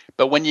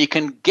 but when you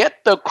can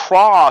get the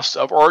cross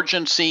of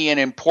urgency and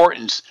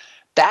importance,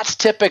 that's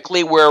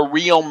typically where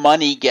real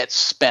money gets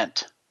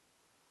spent,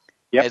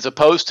 as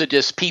opposed to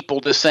just people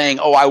just saying,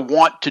 oh, I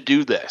want to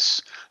do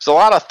this. There's a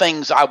lot of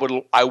things I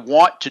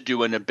want to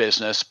do in a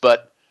business,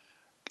 but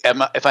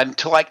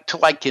until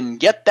I can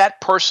get that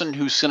person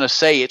who's going to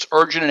say it's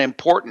urgent and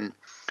important,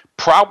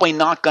 probably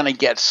not going to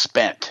get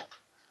spent,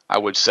 I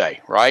would say,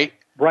 right?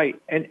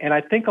 Right. And I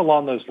think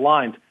along those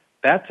lines,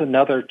 that's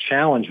another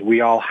challenge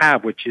we all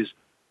have, which is,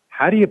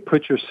 how do you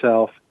put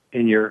yourself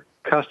in your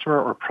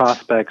customer or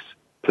prospect's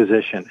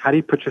position? How do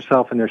you put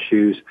yourself in their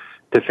shoes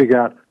to figure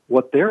out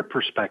what their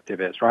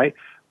perspective is, right?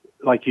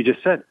 Like you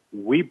just said,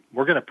 we're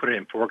going to put it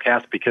in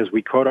forecast because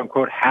we, quote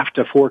unquote, have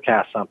to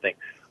forecast something.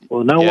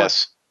 Well,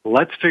 what?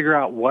 Let's figure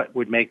out what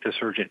would make this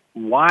urgent,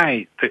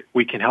 why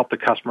we can help the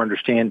customer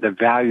understand the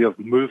value of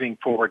moving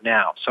forward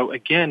now. So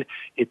again,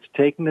 it's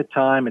taking the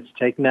time, it's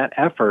taking that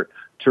effort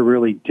to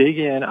really dig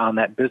in on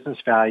that business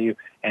value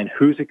and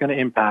who's it going to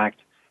impact,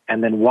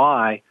 and then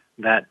why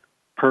that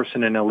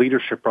person in a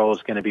leadership role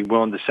is going to be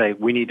willing to say,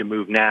 we need to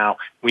move now,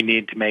 we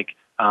need to make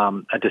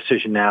a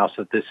decision now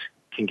so that this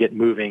can get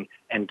moving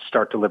and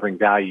start delivering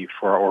value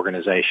for our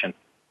organization.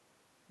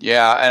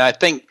 Yeah, and I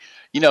think,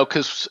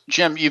 because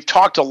Jim, you've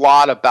talked a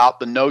lot about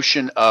the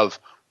notion of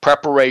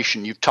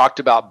preparation. You've talked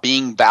about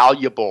being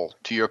valuable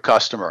to your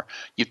customer.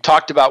 You've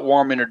talked about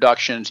warm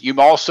introductions. You've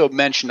also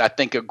mentioned, I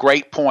think, a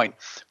great point.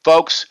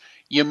 Folks,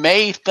 you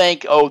may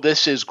think, oh,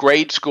 this is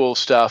grade school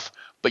stuff,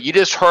 but you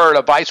just heard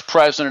a vice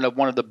president of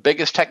one of the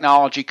biggest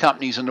technology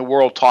companies in the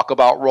world talk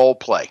about role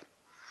play.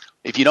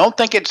 If you don't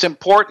think it's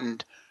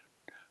important,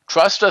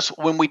 trust us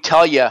when we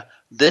tell you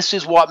this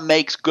is what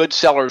makes good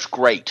sellers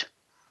great.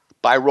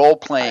 By role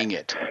playing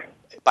it,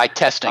 by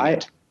testing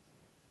it.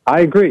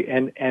 I agree,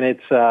 and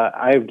it's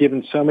I've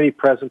given so many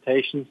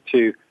presentations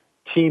to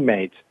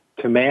teammates,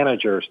 to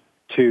managers,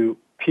 to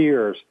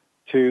peers,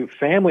 to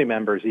family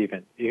members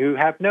even, who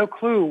have no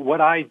clue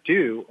what I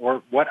do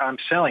or what I'm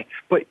selling.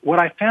 But what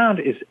I found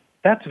is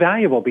that's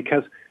valuable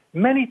because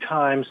many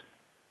times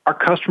our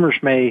customers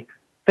may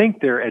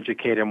think they're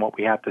educated in what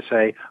we have to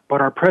say,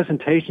 but our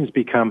presentations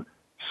become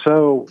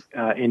so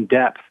in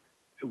depth.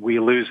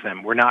 We lose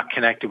them. We're not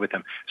connected with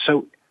them.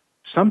 So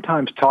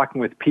sometimes talking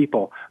with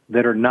people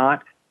that are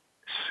not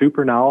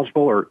super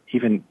knowledgeable or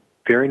even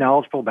very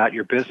knowledgeable about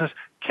your business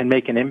can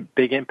make a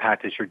big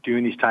impact as you're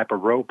doing these type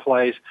of role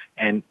plays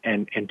and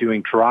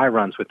doing dry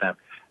runs with them.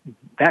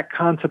 That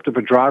concept of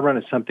a dry run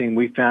is something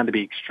we found to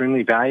be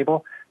extremely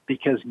valuable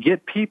because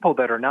get people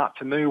that are not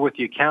familiar with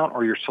the account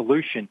or your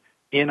solution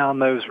in on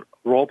those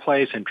role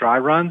plays and dry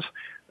runs.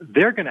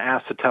 They're going to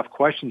ask the tough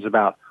questions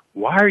about,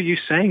 why are you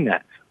saying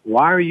that?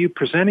 Why are you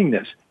presenting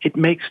this? It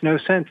makes no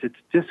sense. It's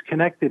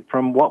disconnected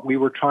from what we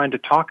were trying to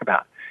talk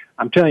about.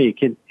 I'm telling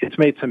you, it's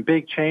made some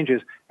big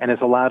changes and has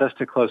allowed us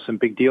to close some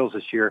big deals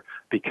this year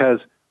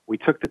because we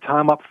took the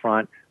time up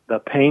front, the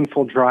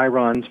painful dry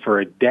runs for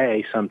a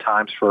day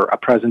sometimes for a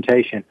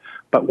presentation.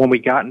 But when we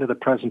got into the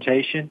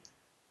presentation,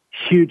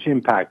 huge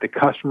impact. The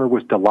customer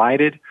was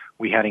delighted.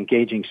 We had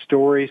engaging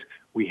stories.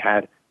 We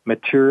had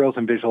materials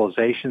and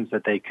visualizations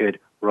that they could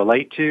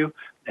relate to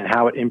and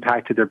how it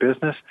impacted their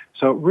business.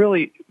 So it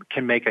really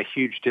can make a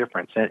huge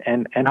difference.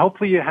 And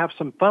hopefully you have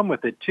some fun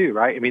with it too,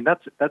 right? I mean,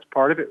 that's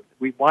part of it.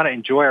 We want to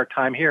enjoy our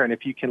time here. And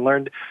if you can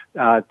learn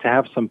to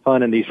have some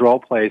fun in these role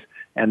plays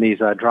and these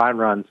dry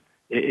runs,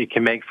 it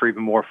can make for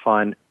even more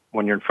fun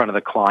when you're in front of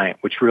the client,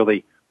 which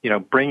really,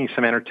 bringing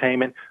some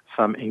entertainment,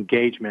 some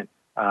engagement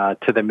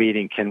to the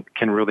meeting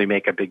can really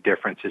make a big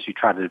difference as you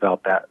try to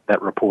develop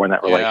that rapport and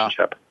that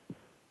relationship.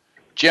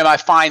 Jim, I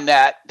find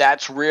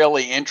that's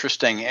really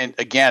interesting. And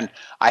again,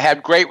 I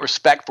have great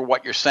respect for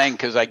what you're saying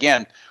because,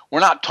 again, we're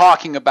not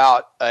talking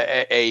about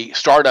a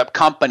startup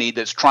company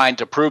that's trying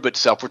to prove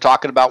itself. We're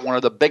talking about one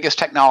of the biggest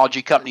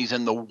technology companies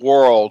in the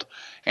world.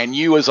 And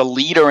you as a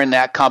leader in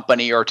that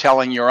company are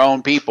telling your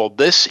own people,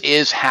 this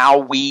is how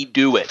we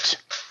do it.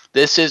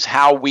 This is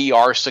how we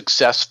are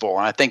successful.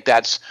 And I think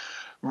that's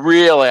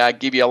really, I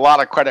give you a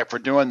lot of credit for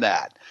doing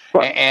that.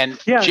 Well, and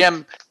yeah,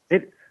 Jim...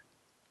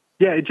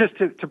 just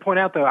to point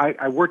out, though,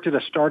 I worked at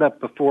a startup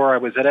before I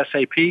was at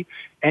SAP,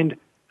 and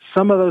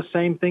some of those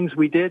same things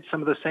we did,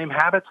 some of the same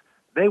habits,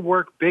 they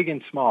work big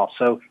and small.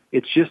 So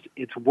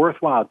it's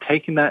worthwhile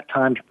taking that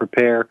time to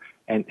prepare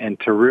and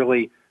to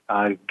really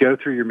go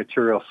through your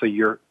material so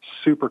you're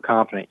super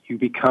confident. You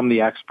become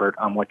the expert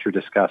on what you're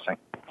discussing.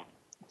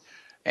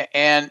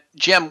 And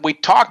Jim, we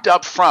talked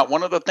up front.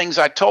 One of the things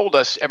I told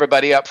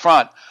everybody up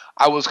front,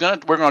 we're going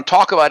to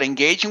talk about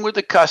engaging with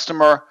the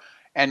customer.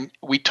 And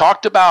we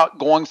talked about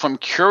going from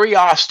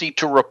curiosity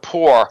to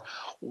rapport.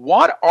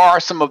 What are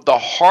some of the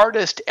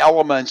hardest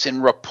elements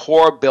in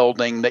rapport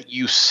building that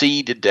you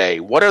see today?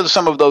 What are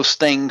some of those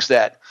things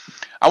that,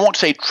 I won't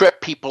say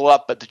trip people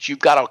up, but that you've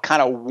got to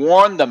kind of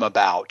warn them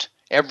about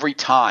every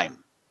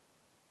time?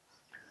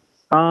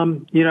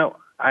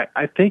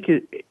 I think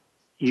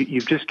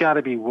you've just got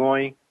to be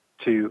willing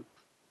to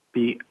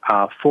be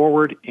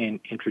forward in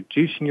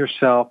introducing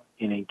yourself,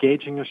 in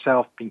engaging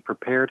yourself, being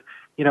prepared.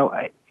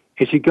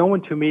 As you go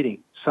into a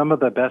meeting, some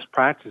of the best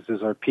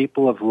practices are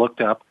people have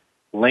looked up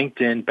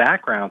LinkedIn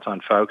backgrounds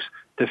on folks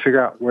to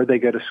figure out where they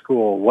go to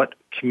school, what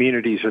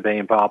communities are they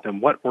involved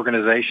in, what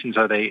organizations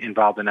are they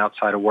involved in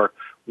outside of work,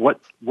 what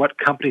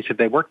companies have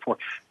they worked for.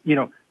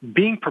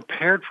 Being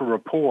prepared for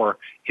rapport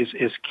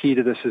is key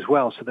to this as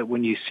well, so that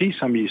when you see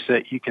somebody,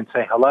 you can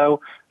say, hello,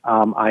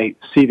 I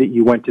see that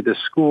you went to this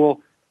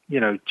school.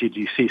 Did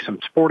you see some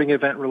sporting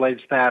event related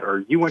to that,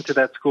 or you went to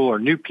that school, or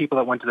knew people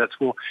that went to that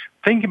school?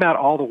 Think about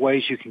all the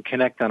ways you can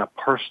connect on a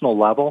personal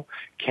level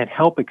can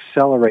help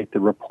accelerate the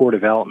rapport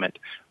development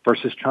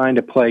versus trying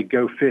to play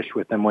go fish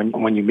with them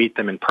when you meet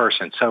them in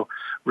person. So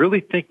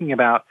really thinking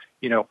about,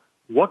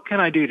 what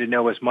can I do to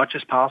know as much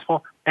as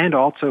possible? And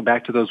also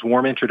back to those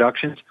warm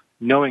introductions,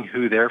 knowing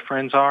who their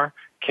friends are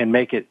can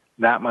make it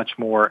that much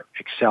more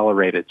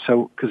accelerated.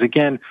 So, because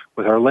again,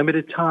 with our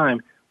limited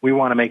time, we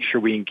want to make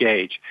sure we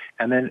engage.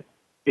 And then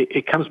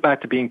it comes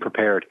back to being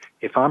prepared.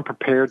 If I'm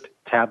prepared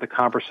to have the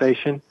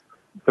conversation,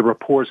 the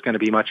rapport is going to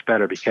be much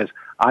better because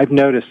I've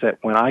noticed that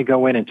when I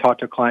go in and talk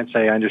to clients,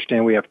 say, I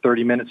understand we have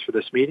 30 minutes for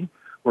this meeting.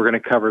 We're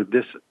going to cover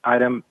this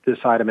item,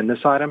 and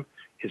this item.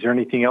 Is there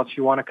anything else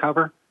you want to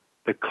cover?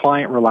 The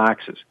client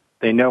relaxes.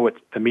 They know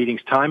the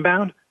meeting's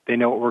time-bound. they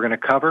know what we're going to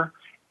cover,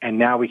 and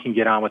now we can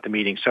get on with the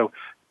meeting. So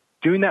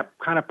doing that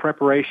kind of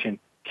preparation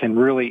can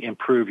really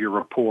improve your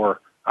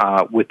rapport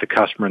with the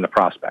customer and the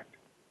prospect.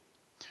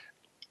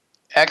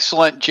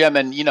 Excellent, Jim.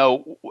 And,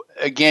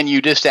 again,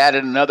 you just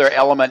added another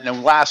element.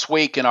 And last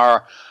week in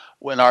our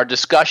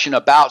discussion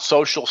about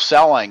social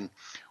selling,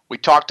 we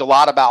talked a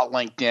lot about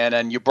LinkedIn,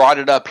 and you brought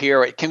it up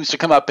here. It seems to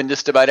come up in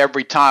just about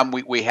every time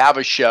we have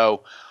a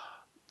show.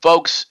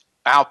 Folks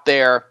out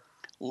there,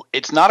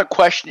 it's not a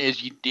question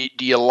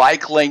do you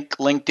like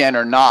LinkedIn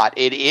or not.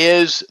 It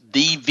is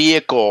the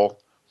vehicle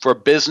for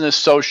business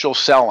social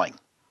selling.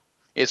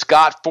 It's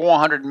got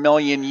 400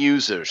 million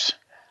users.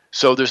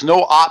 So there's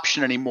no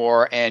option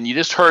anymore. And you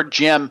just heard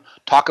Jim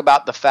talk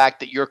about the fact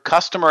that your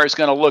customer is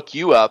going to look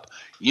you up.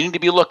 You need to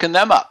be looking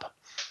them up.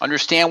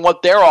 Understand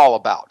what they're all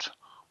about,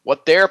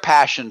 what their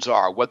passions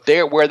are,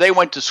 where they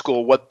went to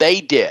school, what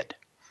they did.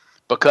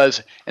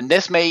 And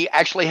this may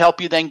actually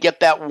help you then get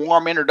that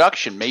warm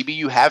introduction. Maybe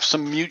you have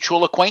some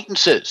mutual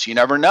acquaintances. You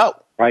never know.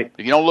 Right.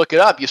 If you don't look it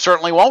up, you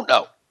certainly won't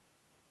know.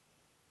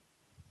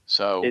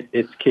 So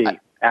it's key.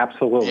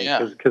 Absolutely.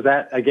 Yeah. Because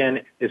that,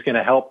 again, is going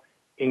to help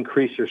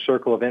increase your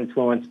circle of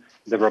influence.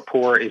 The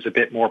rapport is a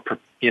bit more,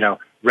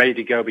 ready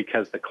to go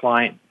because the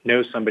client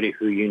knows somebody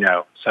who you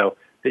know. So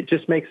it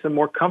just makes them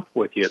more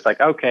comfortable with you. It's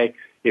like, okay,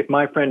 if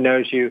my friend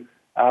knows you,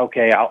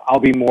 okay, I'll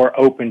be more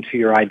open to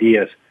your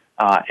ideas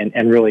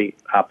and really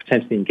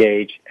potentially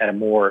engage at a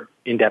more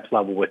in-depth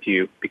level with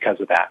you because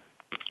of that.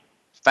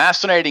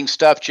 Fascinating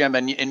stuff, Jim.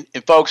 And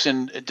folks,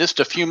 in just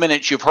a few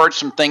minutes, you've heard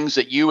some things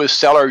that you as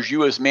sellers,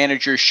 you as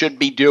managers should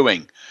be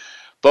doing.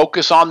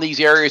 Focus on these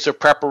areas of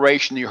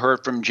preparation you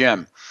heard from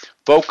Jim.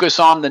 Focus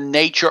on the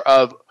nature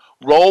of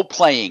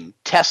role-playing,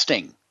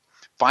 testing,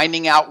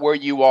 finding out where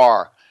you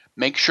are.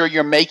 Make sure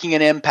you're making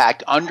an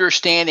impact,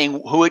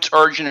 understanding who it's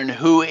urgent and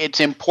who it's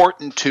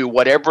important to,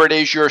 whatever it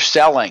is you're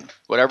selling,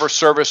 whatever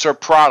service or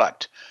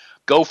product.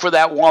 Go for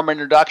that warm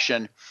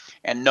introduction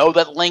and know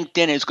that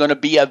LinkedIn is going to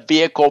be a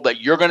vehicle that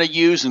you're going to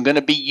use and going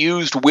to be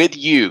used with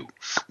you.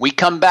 We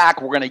come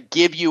back, we're going to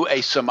give you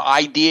some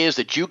ideas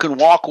that you can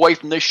walk away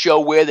from this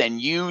show with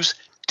and use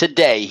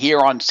today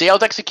here on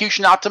Sales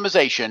Execution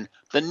Optimization,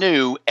 the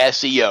new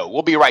SEO.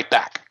 We'll be right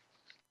back.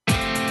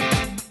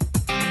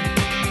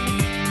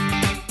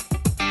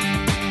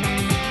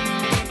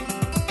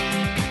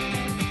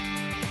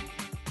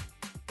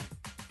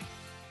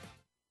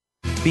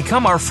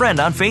 Become our friend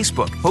on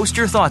Facebook. Post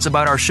your thoughts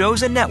about our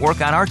shows and network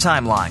on our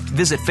timeline.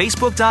 Visit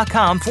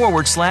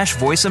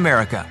facebook.com/Voice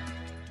America.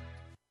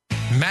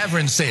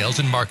 Maverick Sales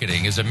and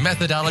Marketing is a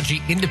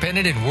methodology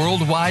independent and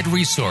worldwide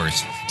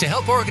resource to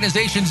help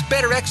organizations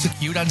better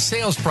execute on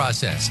sales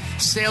process,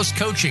 sales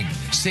coaching,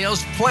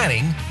 sales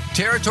planning,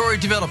 territory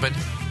development,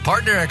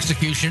 partner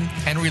execution,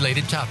 and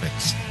related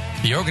topics.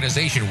 The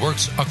organization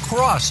works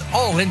across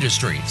all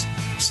industries.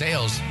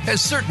 Sales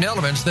has certain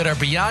elements that are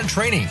beyond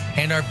training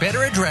and are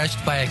better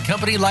addressed by a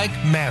company like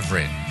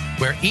Maverick,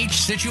 where each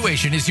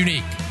situation is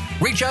unique.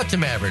 Reach out to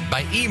Maverick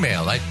by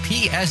email at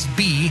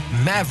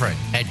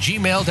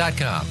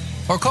psbmaverick@gmail.com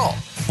or call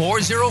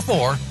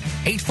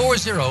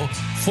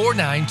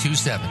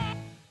 404-840-4927.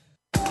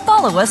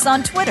 Follow us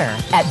on Twitter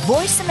at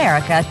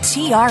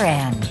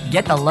VoiceAmericaTRN.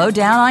 Get the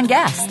lowdown on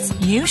guests,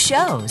 new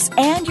shows,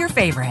 and your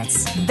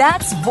favorites.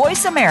 That's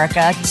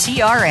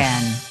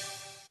VoiceAmericaTRN.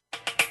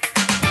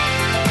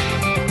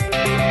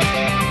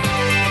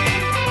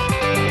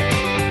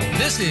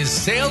 This is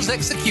Sales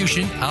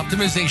Execution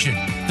Optimization,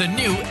 the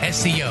new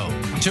SEO.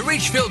 To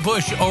reach Phil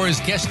Bush or his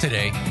guest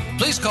today,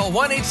 please call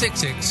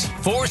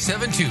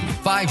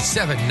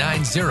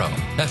 1-866-472-5790.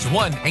 That's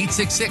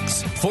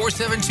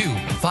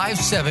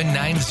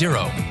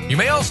 1-866-472-5790. You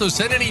may also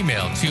send an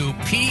email to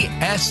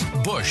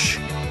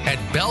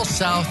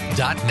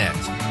psbush@bellsouth.net.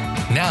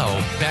 Now,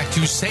 back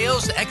to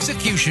Sales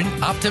Execution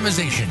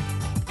Optimization.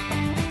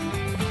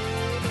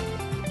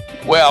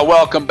 Well,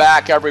 welcome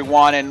back,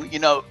 everyone. And,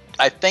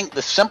 I think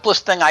the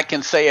simplest thing I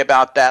can say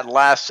about that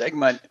last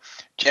segment,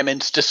 Jim,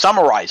 is to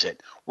summarize it.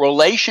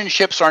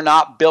 Relationships are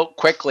not built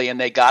quickly, and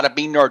they got to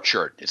be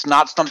nurtured. It's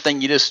not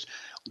something you just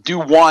do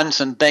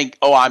once and think,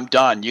 oh, I'm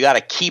done. You got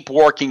to keep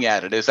working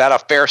at it. Is that a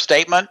fair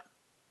statement?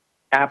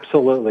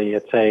 Absolutely.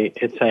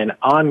 It's an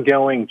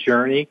ongoing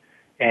journey,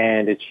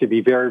 and it should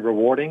be very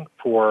rewarding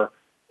for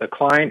the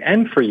client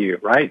and for you,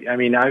 right? I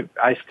mean, I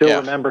still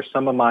remember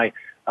some of my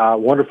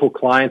wonderful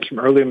clients from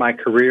early in my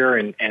career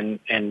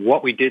and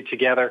what we did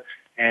together,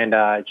 and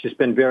it's just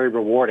been very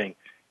rewarding.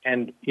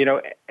 And,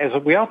 as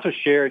we also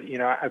shared,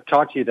 I've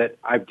talked to you that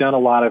I've done a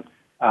lot of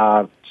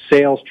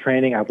sales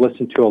training. I've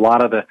listened to a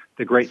lot of the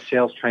great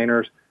sales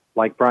trainers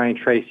like Brian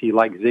Tracy,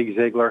 like Zig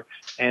Ziglar.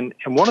 And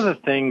one of the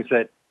things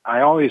that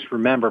I always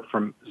remember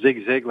from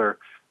Zig Ziglar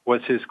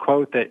was his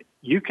quote that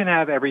you can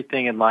have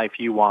everything in life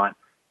you want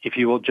if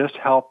you will just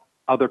help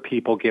other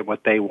people get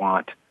what they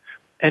want.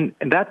 And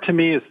that to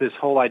me is this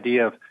whole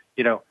idea of,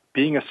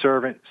 being a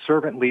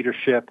servant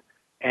leadership.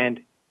 And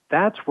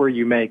that's where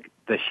you make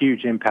the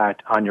huge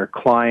impact on your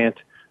client,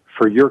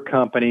 for your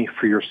company,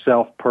 for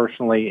yourself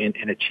personally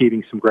in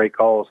achieving some great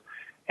goals.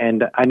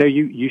 And I know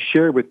you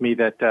shared with me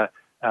that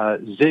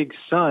Zig's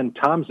son,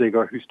 Tom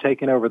Ziegler, who's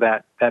taken over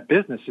that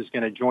business, is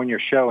going to join your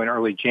show in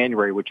early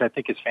January, which I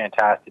think is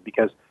fantastic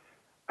because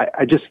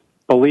I just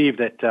believe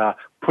that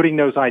putting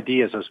those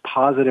ideas, those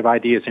positive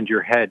ideas into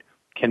your head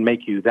can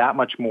make you that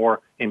much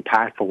more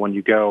impactful when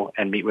you go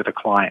and meet with a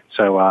client.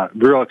 So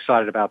real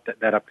excited about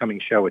that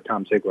upcoming show with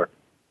Tom Ziegler.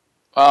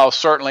 Oh,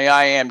 certainly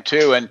I am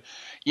too. And,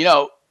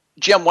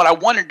 Jim, what I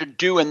wanted to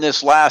do in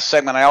this last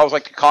segment, I always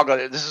like to call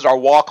it, this is our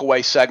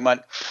walk-away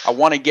segment. I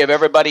want to give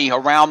everybody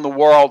around the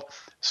world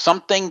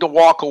something to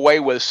walk away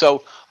with.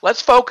 So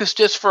let's focus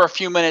just for a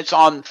few minutes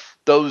on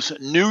those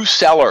new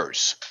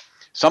sellers,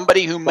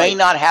 somebody who may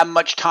not have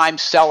much time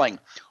selling.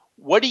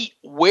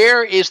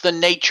 Where is the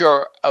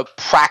nature of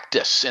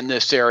practice in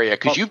this area?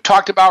 Because you've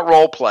talked about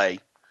role play.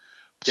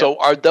 So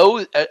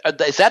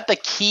is that the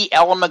key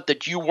element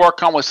that you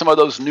work on with some of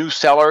those new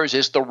sellers,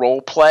 is the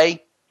role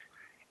play?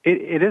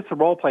 It is the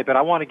role play, but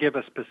I want to give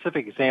a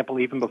specific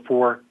example even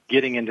before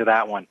getting into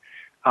that one.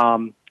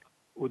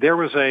 There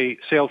was a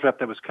sales rep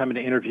that was coming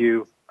to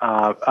interview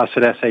us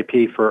at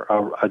SAP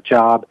for a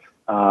job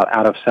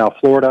out of South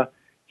Florida.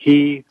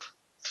 He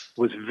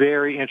was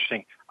very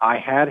interesting. I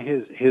had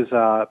his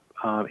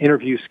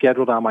interview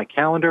scheduled on my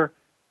calendar.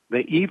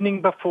 The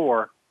evening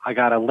before, I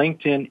got a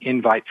LinkedIn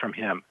invite from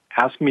him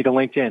asking me to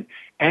LinkedIn.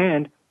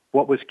 And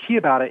what was key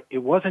about it, it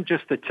wasn't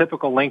just the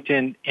typical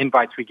LinkedIn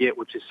invites we get,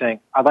 which is saying,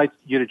 I'd like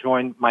you to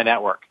join my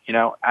network.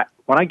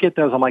 When I get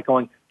those, I'm like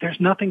going, there's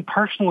nothing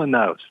personal in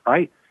those,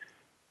 right?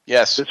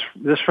 Yes.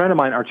 This friend of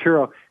mine,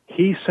 Arturo,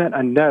 he sent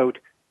a note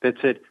that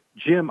said,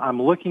 Jim,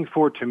 I'm looking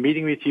forward to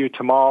meeting with you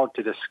tomorrow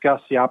to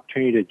discuss the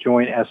opportunity to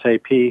join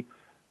SAP.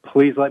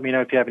 Please let me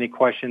know if you have any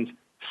questions.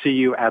 See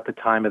you at the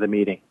time of the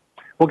meeting.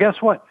 Well,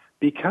 guess what?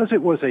 Because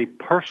it was a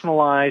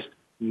personalized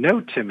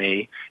note to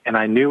me, and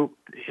I knew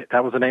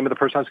that was the name of the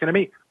person I was going to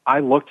meet,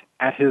 I looked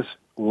at his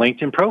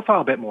LinkedIn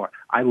profile a bit more.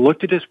 I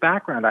looked at his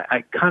background.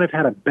 I kind of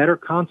had a better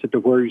concept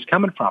of where he was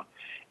coming from.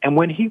 And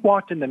when he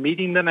walked in the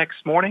meeting the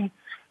next morning,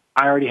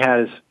 I already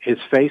had his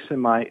face in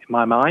my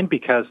mind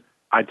because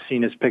I'd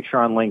seen his picture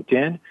on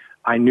LinkedIn.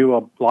 I knew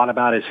a lot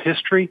about his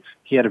history.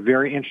 He had a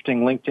very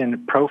interesting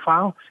LinkedIn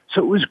profile.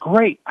 So it was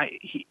great.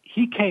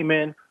 He came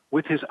in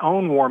with his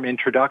own warm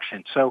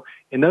introduction. So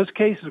in those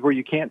cases where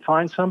you can't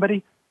find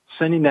somebody,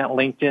 sending that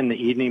LinkedIn the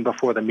evening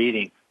before the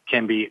meeting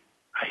can be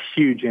a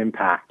huge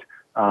impact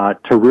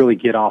to really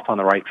get off on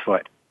the right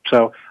foot.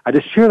 So I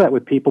just share that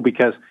with people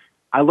because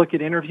I look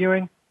at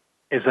interviewing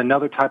as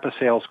another type of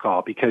sales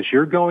call because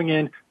you're going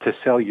in to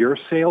sell your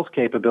sales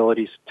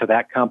capabilities to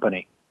that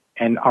company.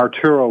 And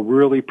Arturo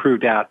really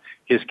proved out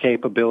his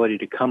capability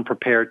to come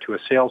prepared to a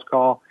sales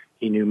call.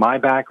 He knew my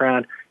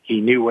background.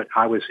 He knew what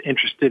I was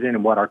interested in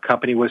and what our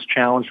company was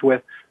challenged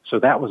with. So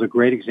that was a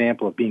great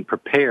example of being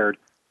prepared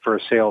for a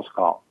sales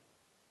call.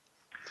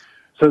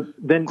 So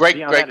then,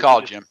 great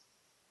call, Jim.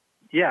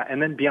 Yeah,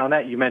 and then beyond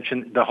that, you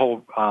mentioned the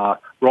whole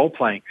role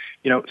playing.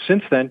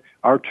 Since then,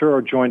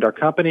 Arturo joined our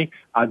company.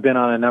 I've been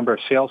on a number of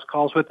sales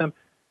calls with him.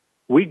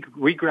 We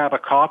grab a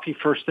coffee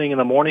first thing in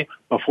the morning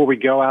before we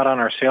go out on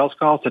our sales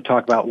calls to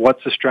talk about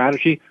what's the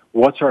strategy,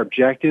 what's our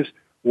objectives,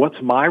 what's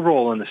my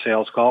role in the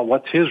sales call,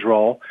 what's his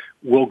role.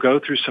 We'll go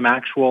through some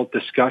actual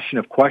discussion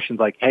of questions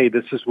like, hey,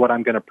 this is what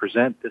I'm going to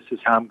present. This is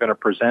how I'm going to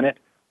present it.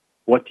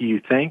 What do you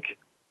think?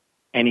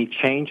 Any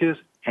changes?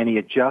 Any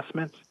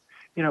adjustments?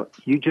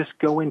 You just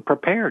go in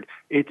prepared.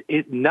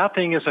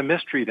 Nothing is a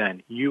mystery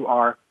then. You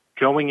are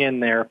going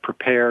in there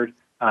prepared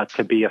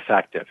to be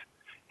effective.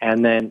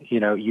 And then,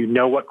 you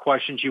know what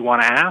questions you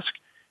want to ask.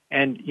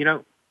 And,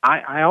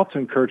 I also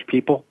encourage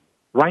people,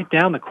 write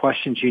down the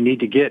questions you need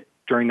to get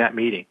during that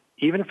meeting.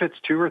 Even if it's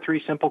 2 or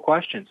 3 simple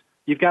questions,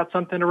 you've got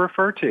something to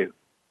refer to.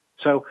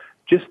 So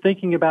just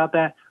thinking about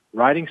that,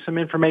 writing some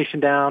information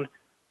down,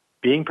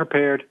 being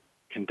prepared,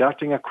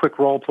 conducting a quick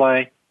role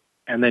play,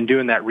 and then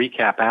doing that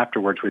recap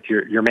afterwards with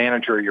your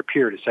manager or your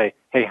peer to say,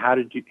 hey, how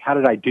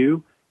did I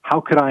do?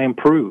 How could I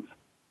improve?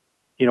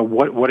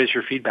 What is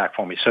your feedback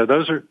for me? So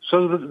those are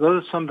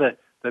some of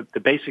the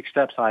basic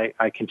steps I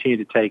continue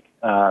to take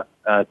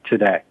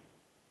today.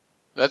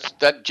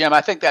 Jim,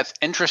 I think that's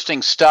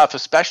interesting stuff,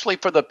 especially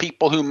for the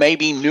people who may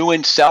be new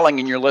in selling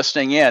and you're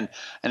listening in.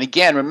 And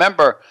again,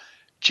 remember,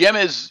 Jim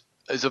is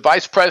a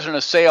vice president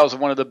of sales of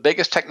one of the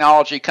biggest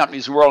technology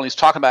companies in the world. And he's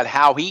talking about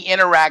how he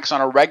interacts on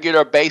a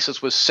regular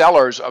basis with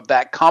sellers of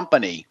that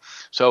company.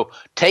 So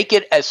take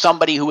it as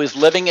somebody who is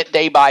living it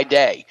day by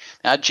day.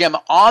 Now, Jim,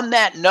 on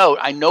that note,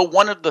 I know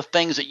one of the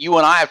things that you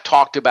and I have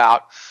talked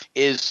about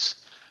is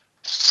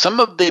some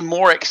of the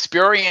more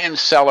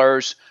experienced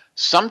sellers,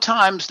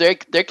 sometimes they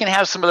can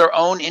have some of their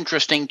own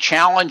interesting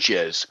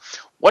challenges.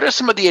 What are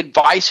some of the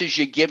advices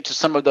you give to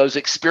some of those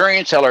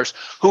experienced sellers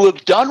who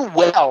have done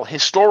well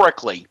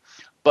historically,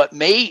 but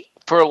may,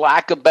 for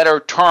lack of a better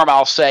term,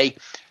 I'll say,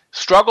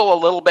 struggle a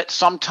little bit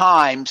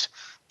sometimes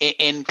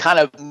in kind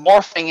of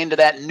morphing into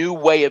that new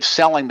way of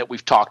selling that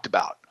we've talked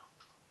about?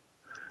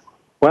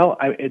 Well,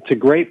 it's a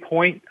great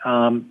point,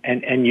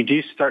 and you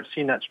do start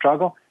seeing that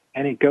struggle,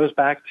 and it goes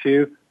back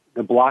to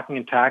the blocking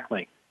and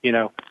tackling.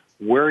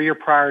 Where are your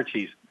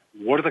priorities?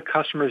 What are the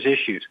customer's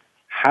issues?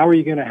 How are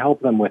you going to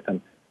help them with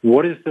them?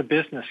 What is the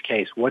business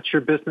case? What's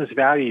your business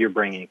value you're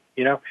bringing?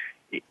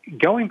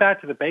 Going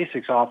back to the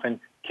basics often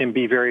can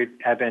be very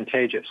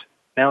advantageous.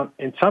 Now,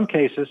 in some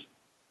cases,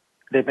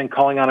 they've been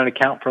calling on an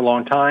account for a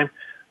long time.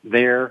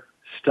 They're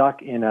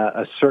stuck in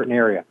a certain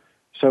area.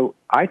 So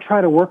I try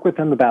to work with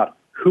them about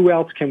who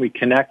else can we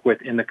connect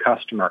with in the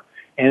customer.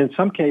 And in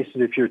some cases,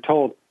 if you're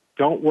told,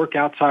 don't work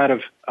outside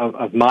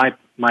of my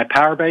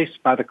power base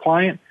by the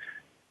client,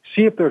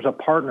 see if there's a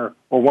partner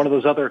or one of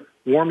those other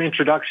warm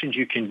introductions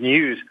you can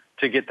use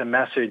to get the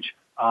message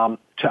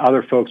to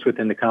other folks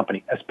within the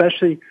company.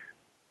 Especially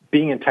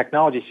being in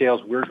technology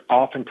sales, we're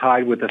often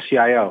tied with a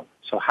CIO.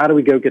 So how do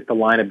we go get the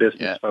line of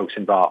business folks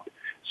involved?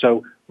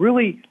 So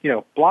really,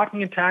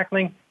 blocking and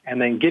tackling, and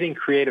then getting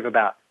creative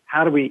about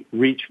how do we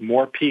reach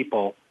more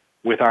people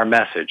with our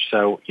message.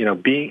 So,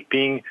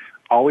 being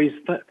always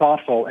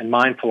thoughtful and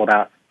mindful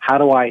about how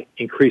do I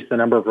increase the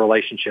number of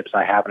relationships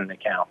I have in an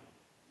account.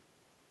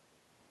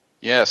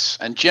 Yes.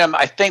 And Jim,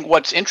 I think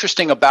what's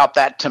interesting about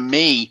that to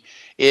me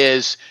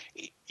is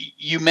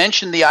you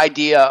mentioned the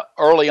idea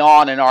early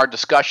on in our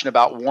discussion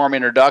about warm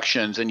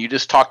introductions, and you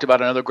just talked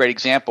about another great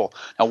example.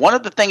 Now, one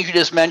of the things you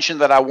just mentioned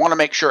that I want to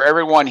make sure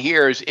everyone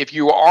hears, if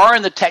you are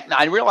in the tech,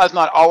 I realize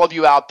not all of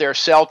you out there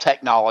sell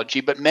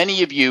technology, but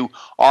many of you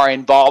are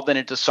involved in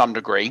it to some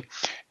degree.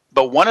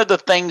 But one of the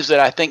things that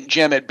I think,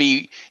 Jim, it'd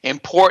be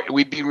important,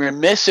 we'd be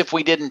remiss if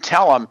we didn't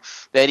tell them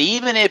that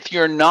even if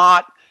you're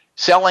not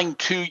selling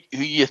to who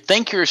you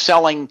think you're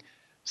selling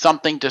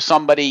something to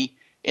somebody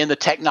in the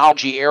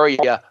technology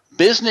area,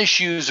 business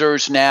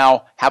users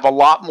now have a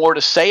lot more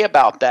to say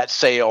about that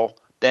sale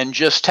than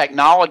just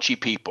technology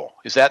people.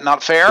 Is that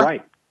not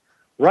fair?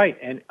 Right.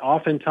 And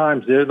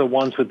oftentimes they're the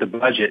ones with the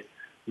budget.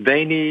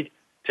 They need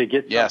to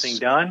get something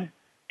done.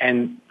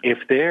 And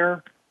if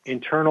their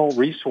internal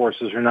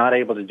resources are not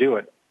able to do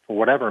it for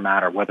whatever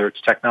matter, whether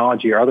it's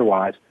technology or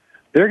otherwise,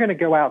 they're going to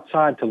go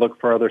outside to look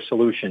for other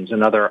solutions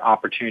and other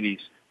opportunities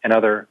and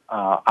other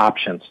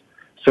options.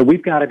 So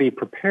we've got to be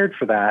prepared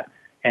for that,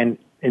 and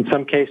in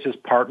some cases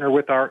partner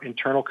with our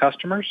internal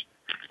customers,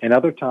 and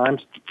other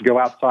times go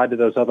outside to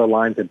those other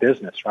lines of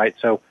business, right?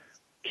 So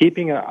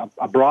keeping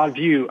a broad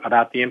view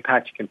about the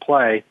impact you can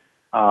play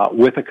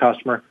with a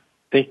customer,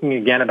 thinking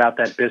again about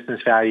that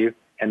business value,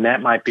 and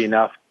that might be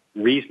enough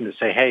reason to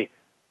say, hey,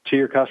 to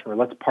your customer,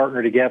 let's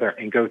partner together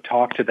and go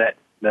talk to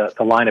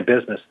the line of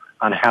business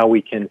on how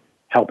we can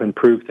help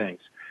improve things.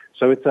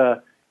 So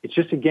it's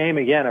just a game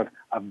again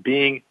of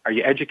being, are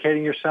you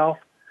educating yourself?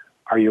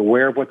 Are you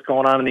aware of what's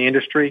going on in the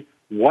industry?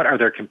 What are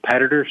their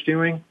competitors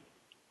doing?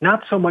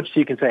 Not so much so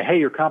you can say, hey,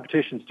 your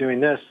competition's doing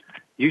this,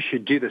 you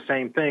should do the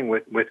same thing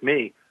with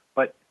me,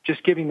 but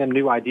just giving them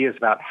new ideas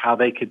about how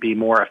they could be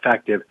more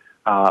effective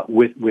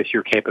with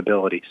your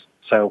capabilities.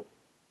 So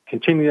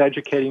continually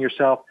educating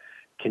yourself,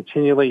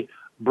 continually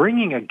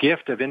bringing a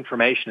gift of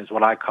information is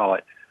what I call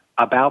it,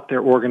 about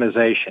their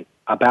organization,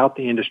 about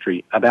the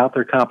industry, about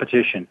their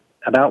competition,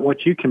 about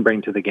what you can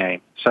bring to the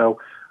game. So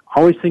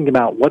always think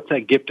about what's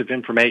that gift of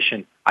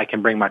information I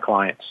can bring my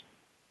clients.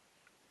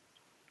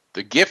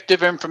 The gift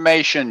of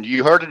information.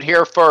 You heard it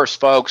here first,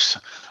 folks,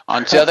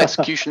 on sales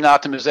execution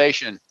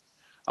optimization.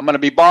 I'm going to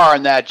be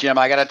borrowing that, Jim.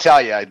 I got to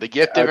tell you, the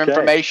gift of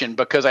information,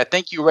 because I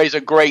think you raise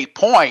a great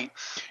point.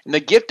 And the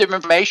gift of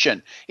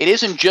information, it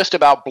isn't just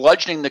about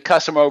bludgeoning the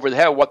customer over the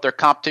head with what their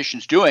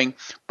competition's doing,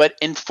 but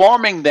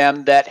informing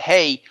them that,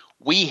 hey,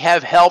 we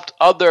have helped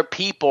other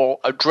people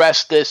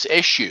address this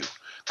issue.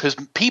 Because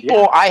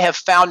people I have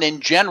found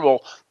in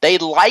general, they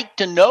like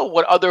to know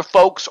what other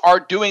folks are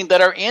doing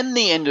that are in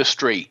the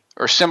industry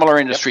or similar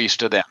industries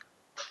to them.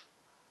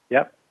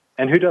 Yep.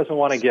 And who doesn't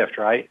want a gift,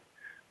 right?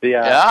 The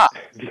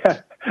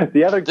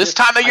other this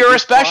time of year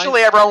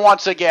especially, everyone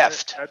wants a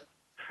gift.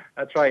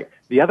 That's right.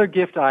 The other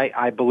gift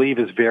I believe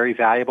is very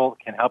valuable,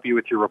 can help you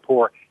with your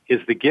rapport, is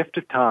the gift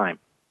of time.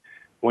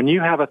 When you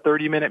have a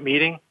 30-minute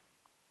meeting,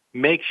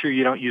 make sure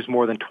you don't use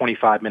more than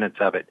 25 minutes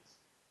of it.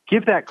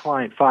 Give that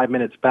client 5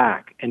 minutes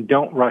back, and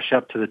don't rush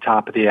up to the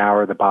top of the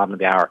hour or the bottom of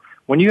the hour.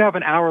 When you have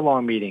an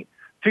hour-long meeting,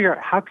 figure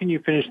out how can you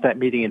finish that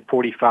meeting in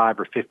 45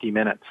 or 50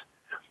 minutes.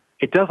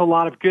 It does a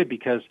lot of good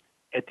because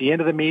at the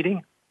end of the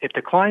meeting, if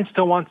the client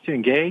still wants to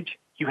engage,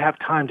 you have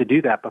time to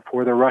do that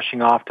before they're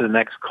rushing off to the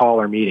next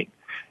call or meeting.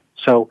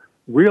 So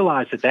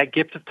realize that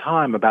gift of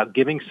time about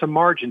giving some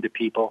margin to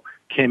people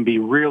can be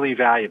really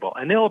valuable.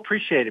 And they'll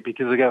appreciate it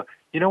because they go,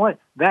 you know what,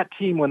 that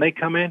team, when they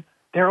come in,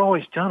 they're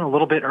always done a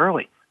little bit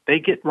early. They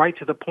get right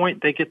to the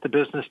point, they get the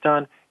business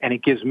done, and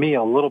it gives me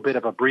a little bit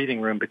of a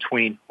breathing room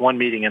between one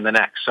meeting and the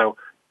next. So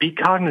be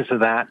cognizant of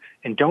that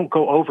and don't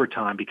go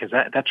overtime because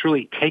that's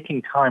really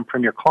taking time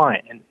from your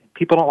client. And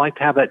people don't like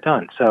to have that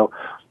done. So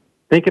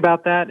think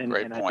about that, and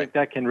I think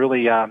that can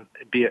really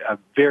be a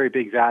very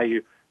big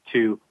value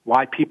to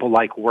why people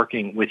like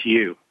working with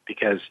you,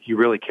 because you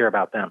really care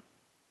about them.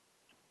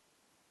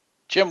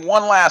 Jim,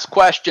 one last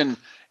question.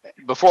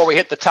 before we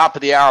hit the top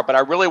of the hour, but I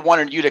really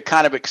wanted you to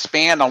kind of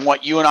expand on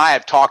what you and I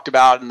have talked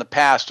about in the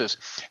past is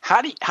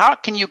how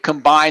can you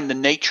combine the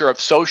nature of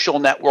social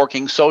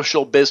networking,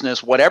 social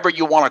business, whatever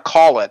you want to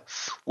call it,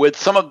 with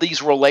some of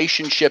these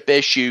relationship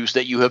issues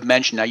that you have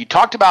mentioned. Now, you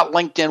talked about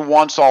LinkedIn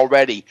once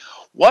already.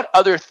 What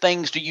other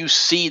things do you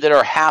see that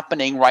are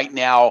happening right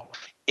now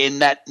in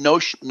that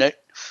notion,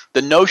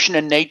 the notion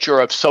and nature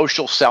of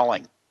social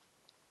selling?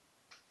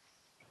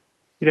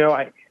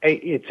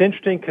 It's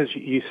interesting because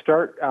you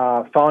start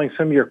following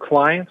some of your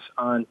clients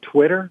on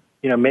Twitter,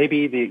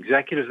 maybe the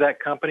executives of that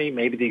company,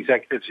 maybe the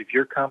executives of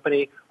your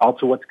company,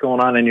 also what's going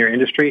on in your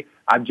industry.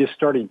 I've just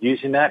started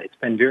using that. It's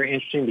been very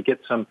interesting to get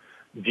some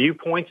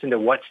viewpoints into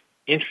what's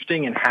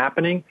interesting and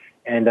happening,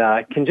 and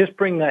can just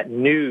bring that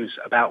news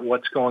about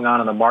what's going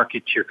on in the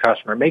market to your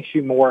customer. It makes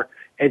you more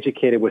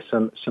educated with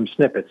some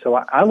snippets. So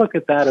I look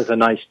at that as a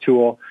nice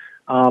tool.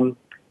 Some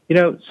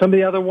of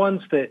the other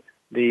ones that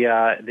the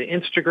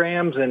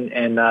Instagrams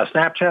and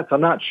Snapchats, I'm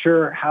not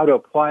sure how to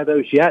apply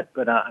those yet,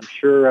 but I'm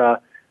sure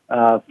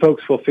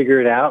folks will figure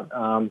it out.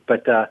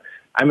 But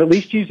I'm at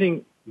least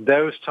using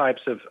those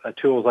types of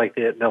tools like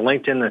the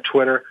LinkedIn, the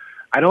Twitter.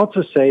 I'd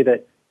also say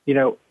that,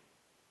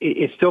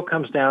 it still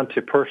comes down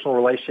to personal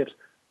relationships.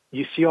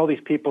 You see all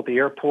these people at the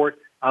airport,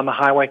 on the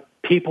highway.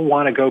 People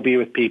want to go be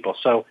with people.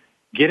 So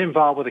get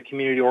involved with a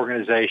community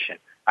organization.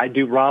 I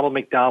do Ronald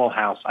McDonald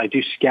House. I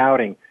do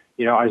scouting.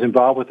 I was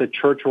involved with a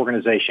church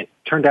organization.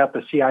 Turned out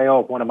the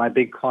CIO of one of my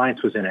big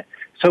clients was in it.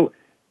 So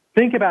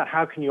think about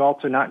how can you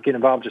also not get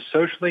involved just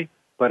socially,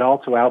 but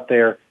also out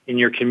there in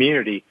your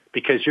community,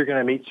 because you're going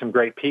to meet some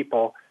great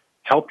people,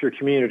 help your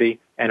community,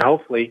 and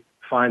hopefully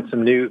find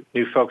some new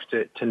folks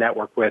to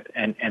network with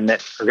and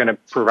that are going to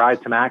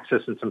provide some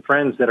access and some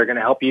friends that are going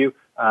to help you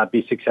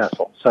be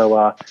successful.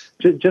 So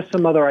just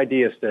some other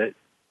ideas to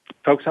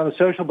focus on the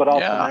social, but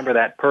also remember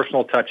that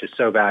personal touch is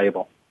so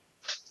valuable.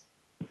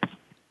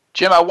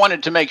 Jim, I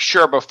wanted to make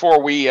sure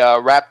before we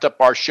wrapped up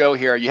our show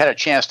here, you had a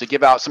chance to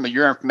give out some of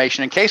your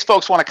information. In case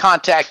folks want to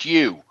contact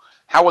you,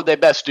 how would they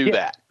best do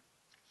that?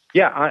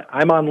 Yeah,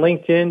 I'm on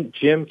LinkedIn,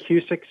 Jim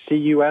Cusick,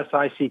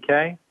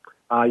 Cusick.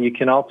 You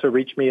can also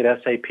reach me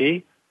at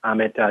SAP.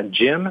 I'm at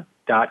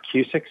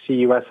jim.cusick,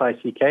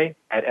 Cusick,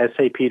 at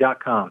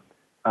sap.com.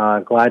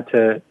 Glad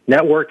to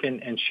network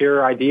and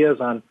share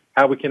ideas on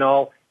how we can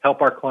all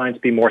help our clients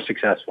be more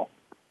successful.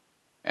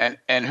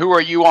 And who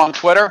are you on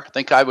Twitter? I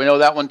think I would know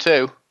that one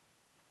too.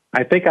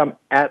 I think I'm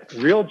at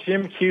Real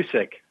Jim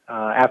Cusick,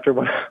 after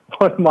one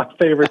of my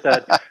favorite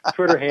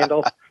Twitter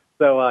handles.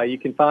 So you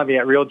can find me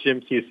at Real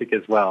Jim Cusick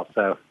as well.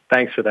 So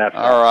thanks for that.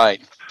 All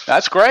right.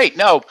 That's great.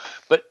 No,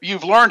 but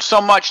you've learned so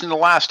much in the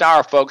last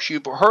hour, folks.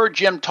 You've heard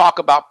Jim talk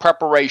about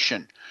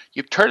preparation.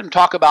 You've heard him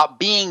talk about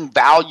being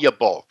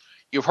valuable.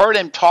 You've heard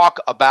him talk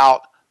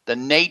about the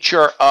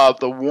nature of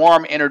the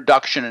warm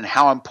introduction and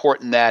how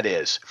important that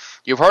is.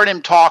 You've heard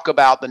him talk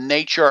about the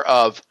nature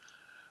of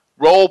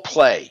role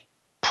play,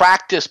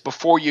 practice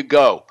before you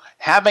go,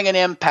 having an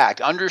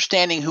impact,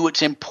 understanding who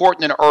it's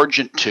important and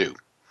urgent to.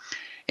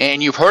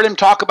 And you've heard him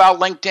talk about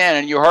LinkedIn,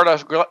 and you heard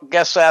our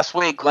guest last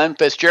week, Glenn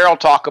Fitzgerald,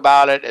 talk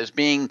about it as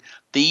being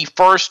the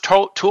first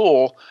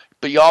tool,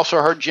 but you also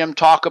heard Jim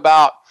talk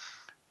about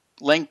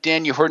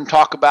LinkedIn. You heard him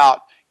talk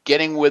about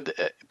getting with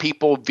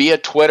people via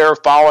Twitter,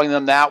 following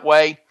them that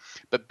way,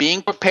 but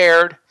being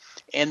prepared.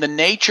 And the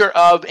nature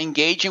of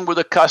engaging with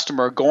a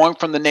customer, going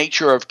from the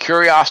nature of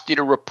curiosity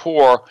to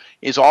rapport,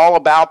 is all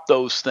about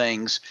those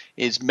things,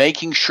 is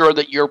making sure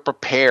that you're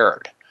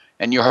prepared.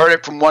 And you heard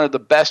it from one of the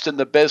best in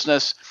the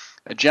business,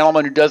 a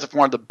gentleman who does it for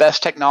one of the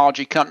best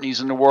technology companies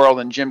in the world,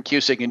 and Jim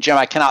Cusick. And Jim,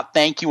 I cannot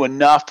thank you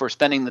enough for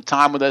spending the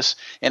time with us.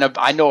 And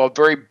I know a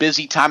very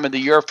busy time of the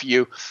year for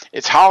you.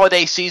 It's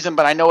holiday season,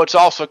 but I know it's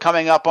also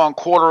coming up on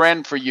quarter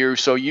end for you.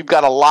 So you've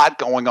got a lot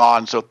going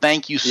on. So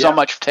thank you so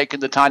much for taking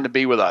the time to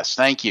be with us.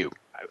 Thank you.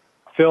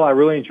 Phil, I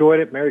really enjoyed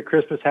it. Merry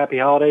Christmas, happy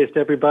holidays to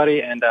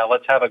everybody, and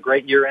let's have a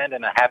great year end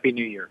and a happy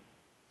new year.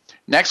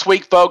 Next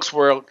week, folks,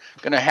 we're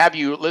going to have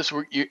you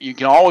listen. You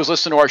can always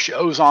listen to our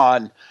shows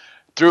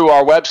through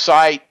our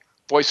website,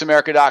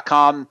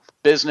 voiceamerica.com,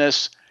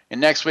 business.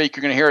 And next week,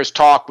 you're going to hear us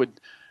talk with,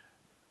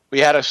 we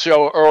had a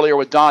show earlier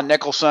with Don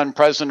Nicholson,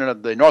 president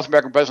of the North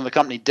American president of the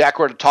company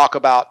Decker, to talk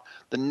about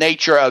the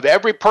nature of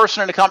every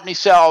person in the company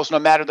sells, no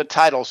matter the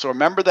title. So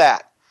remember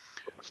that.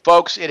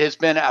 Folks, it has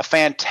been a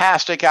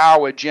fantastic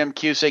hour with Jim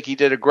Cusick. He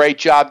did a great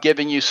job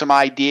giving you some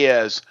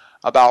ideas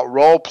about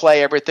role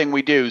play, everything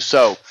we do.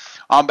 So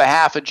on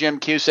behalf of Jim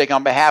Cusick,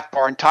 on behalf of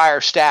our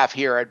entire staff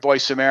here at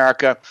Voice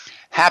America,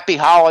 happy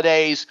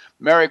holidays,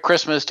 Merry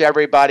Christmas to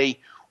everybody.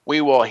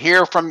 You'll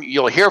hear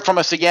from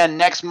us again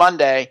next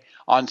Monday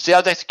on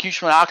Sales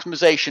Execution and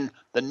Optimization,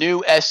 the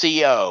new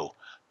SEO.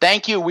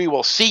 Thank you. We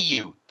will see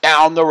you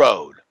down the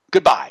road.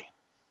 Goodbye.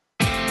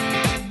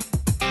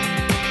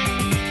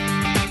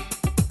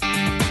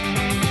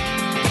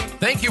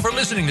 Thank you for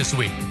listening this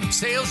week.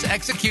 Sales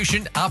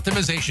Execution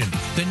Optimization,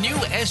 the new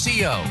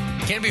SEO,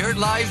 can be heard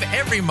live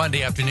every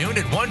Monday afternoon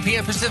at 1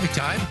 p.m. Pacific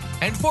Time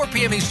and 4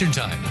 p.m. Eastern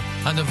Time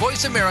on the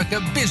Voice America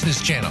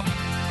Business Channel.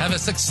 Have a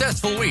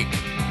successful week.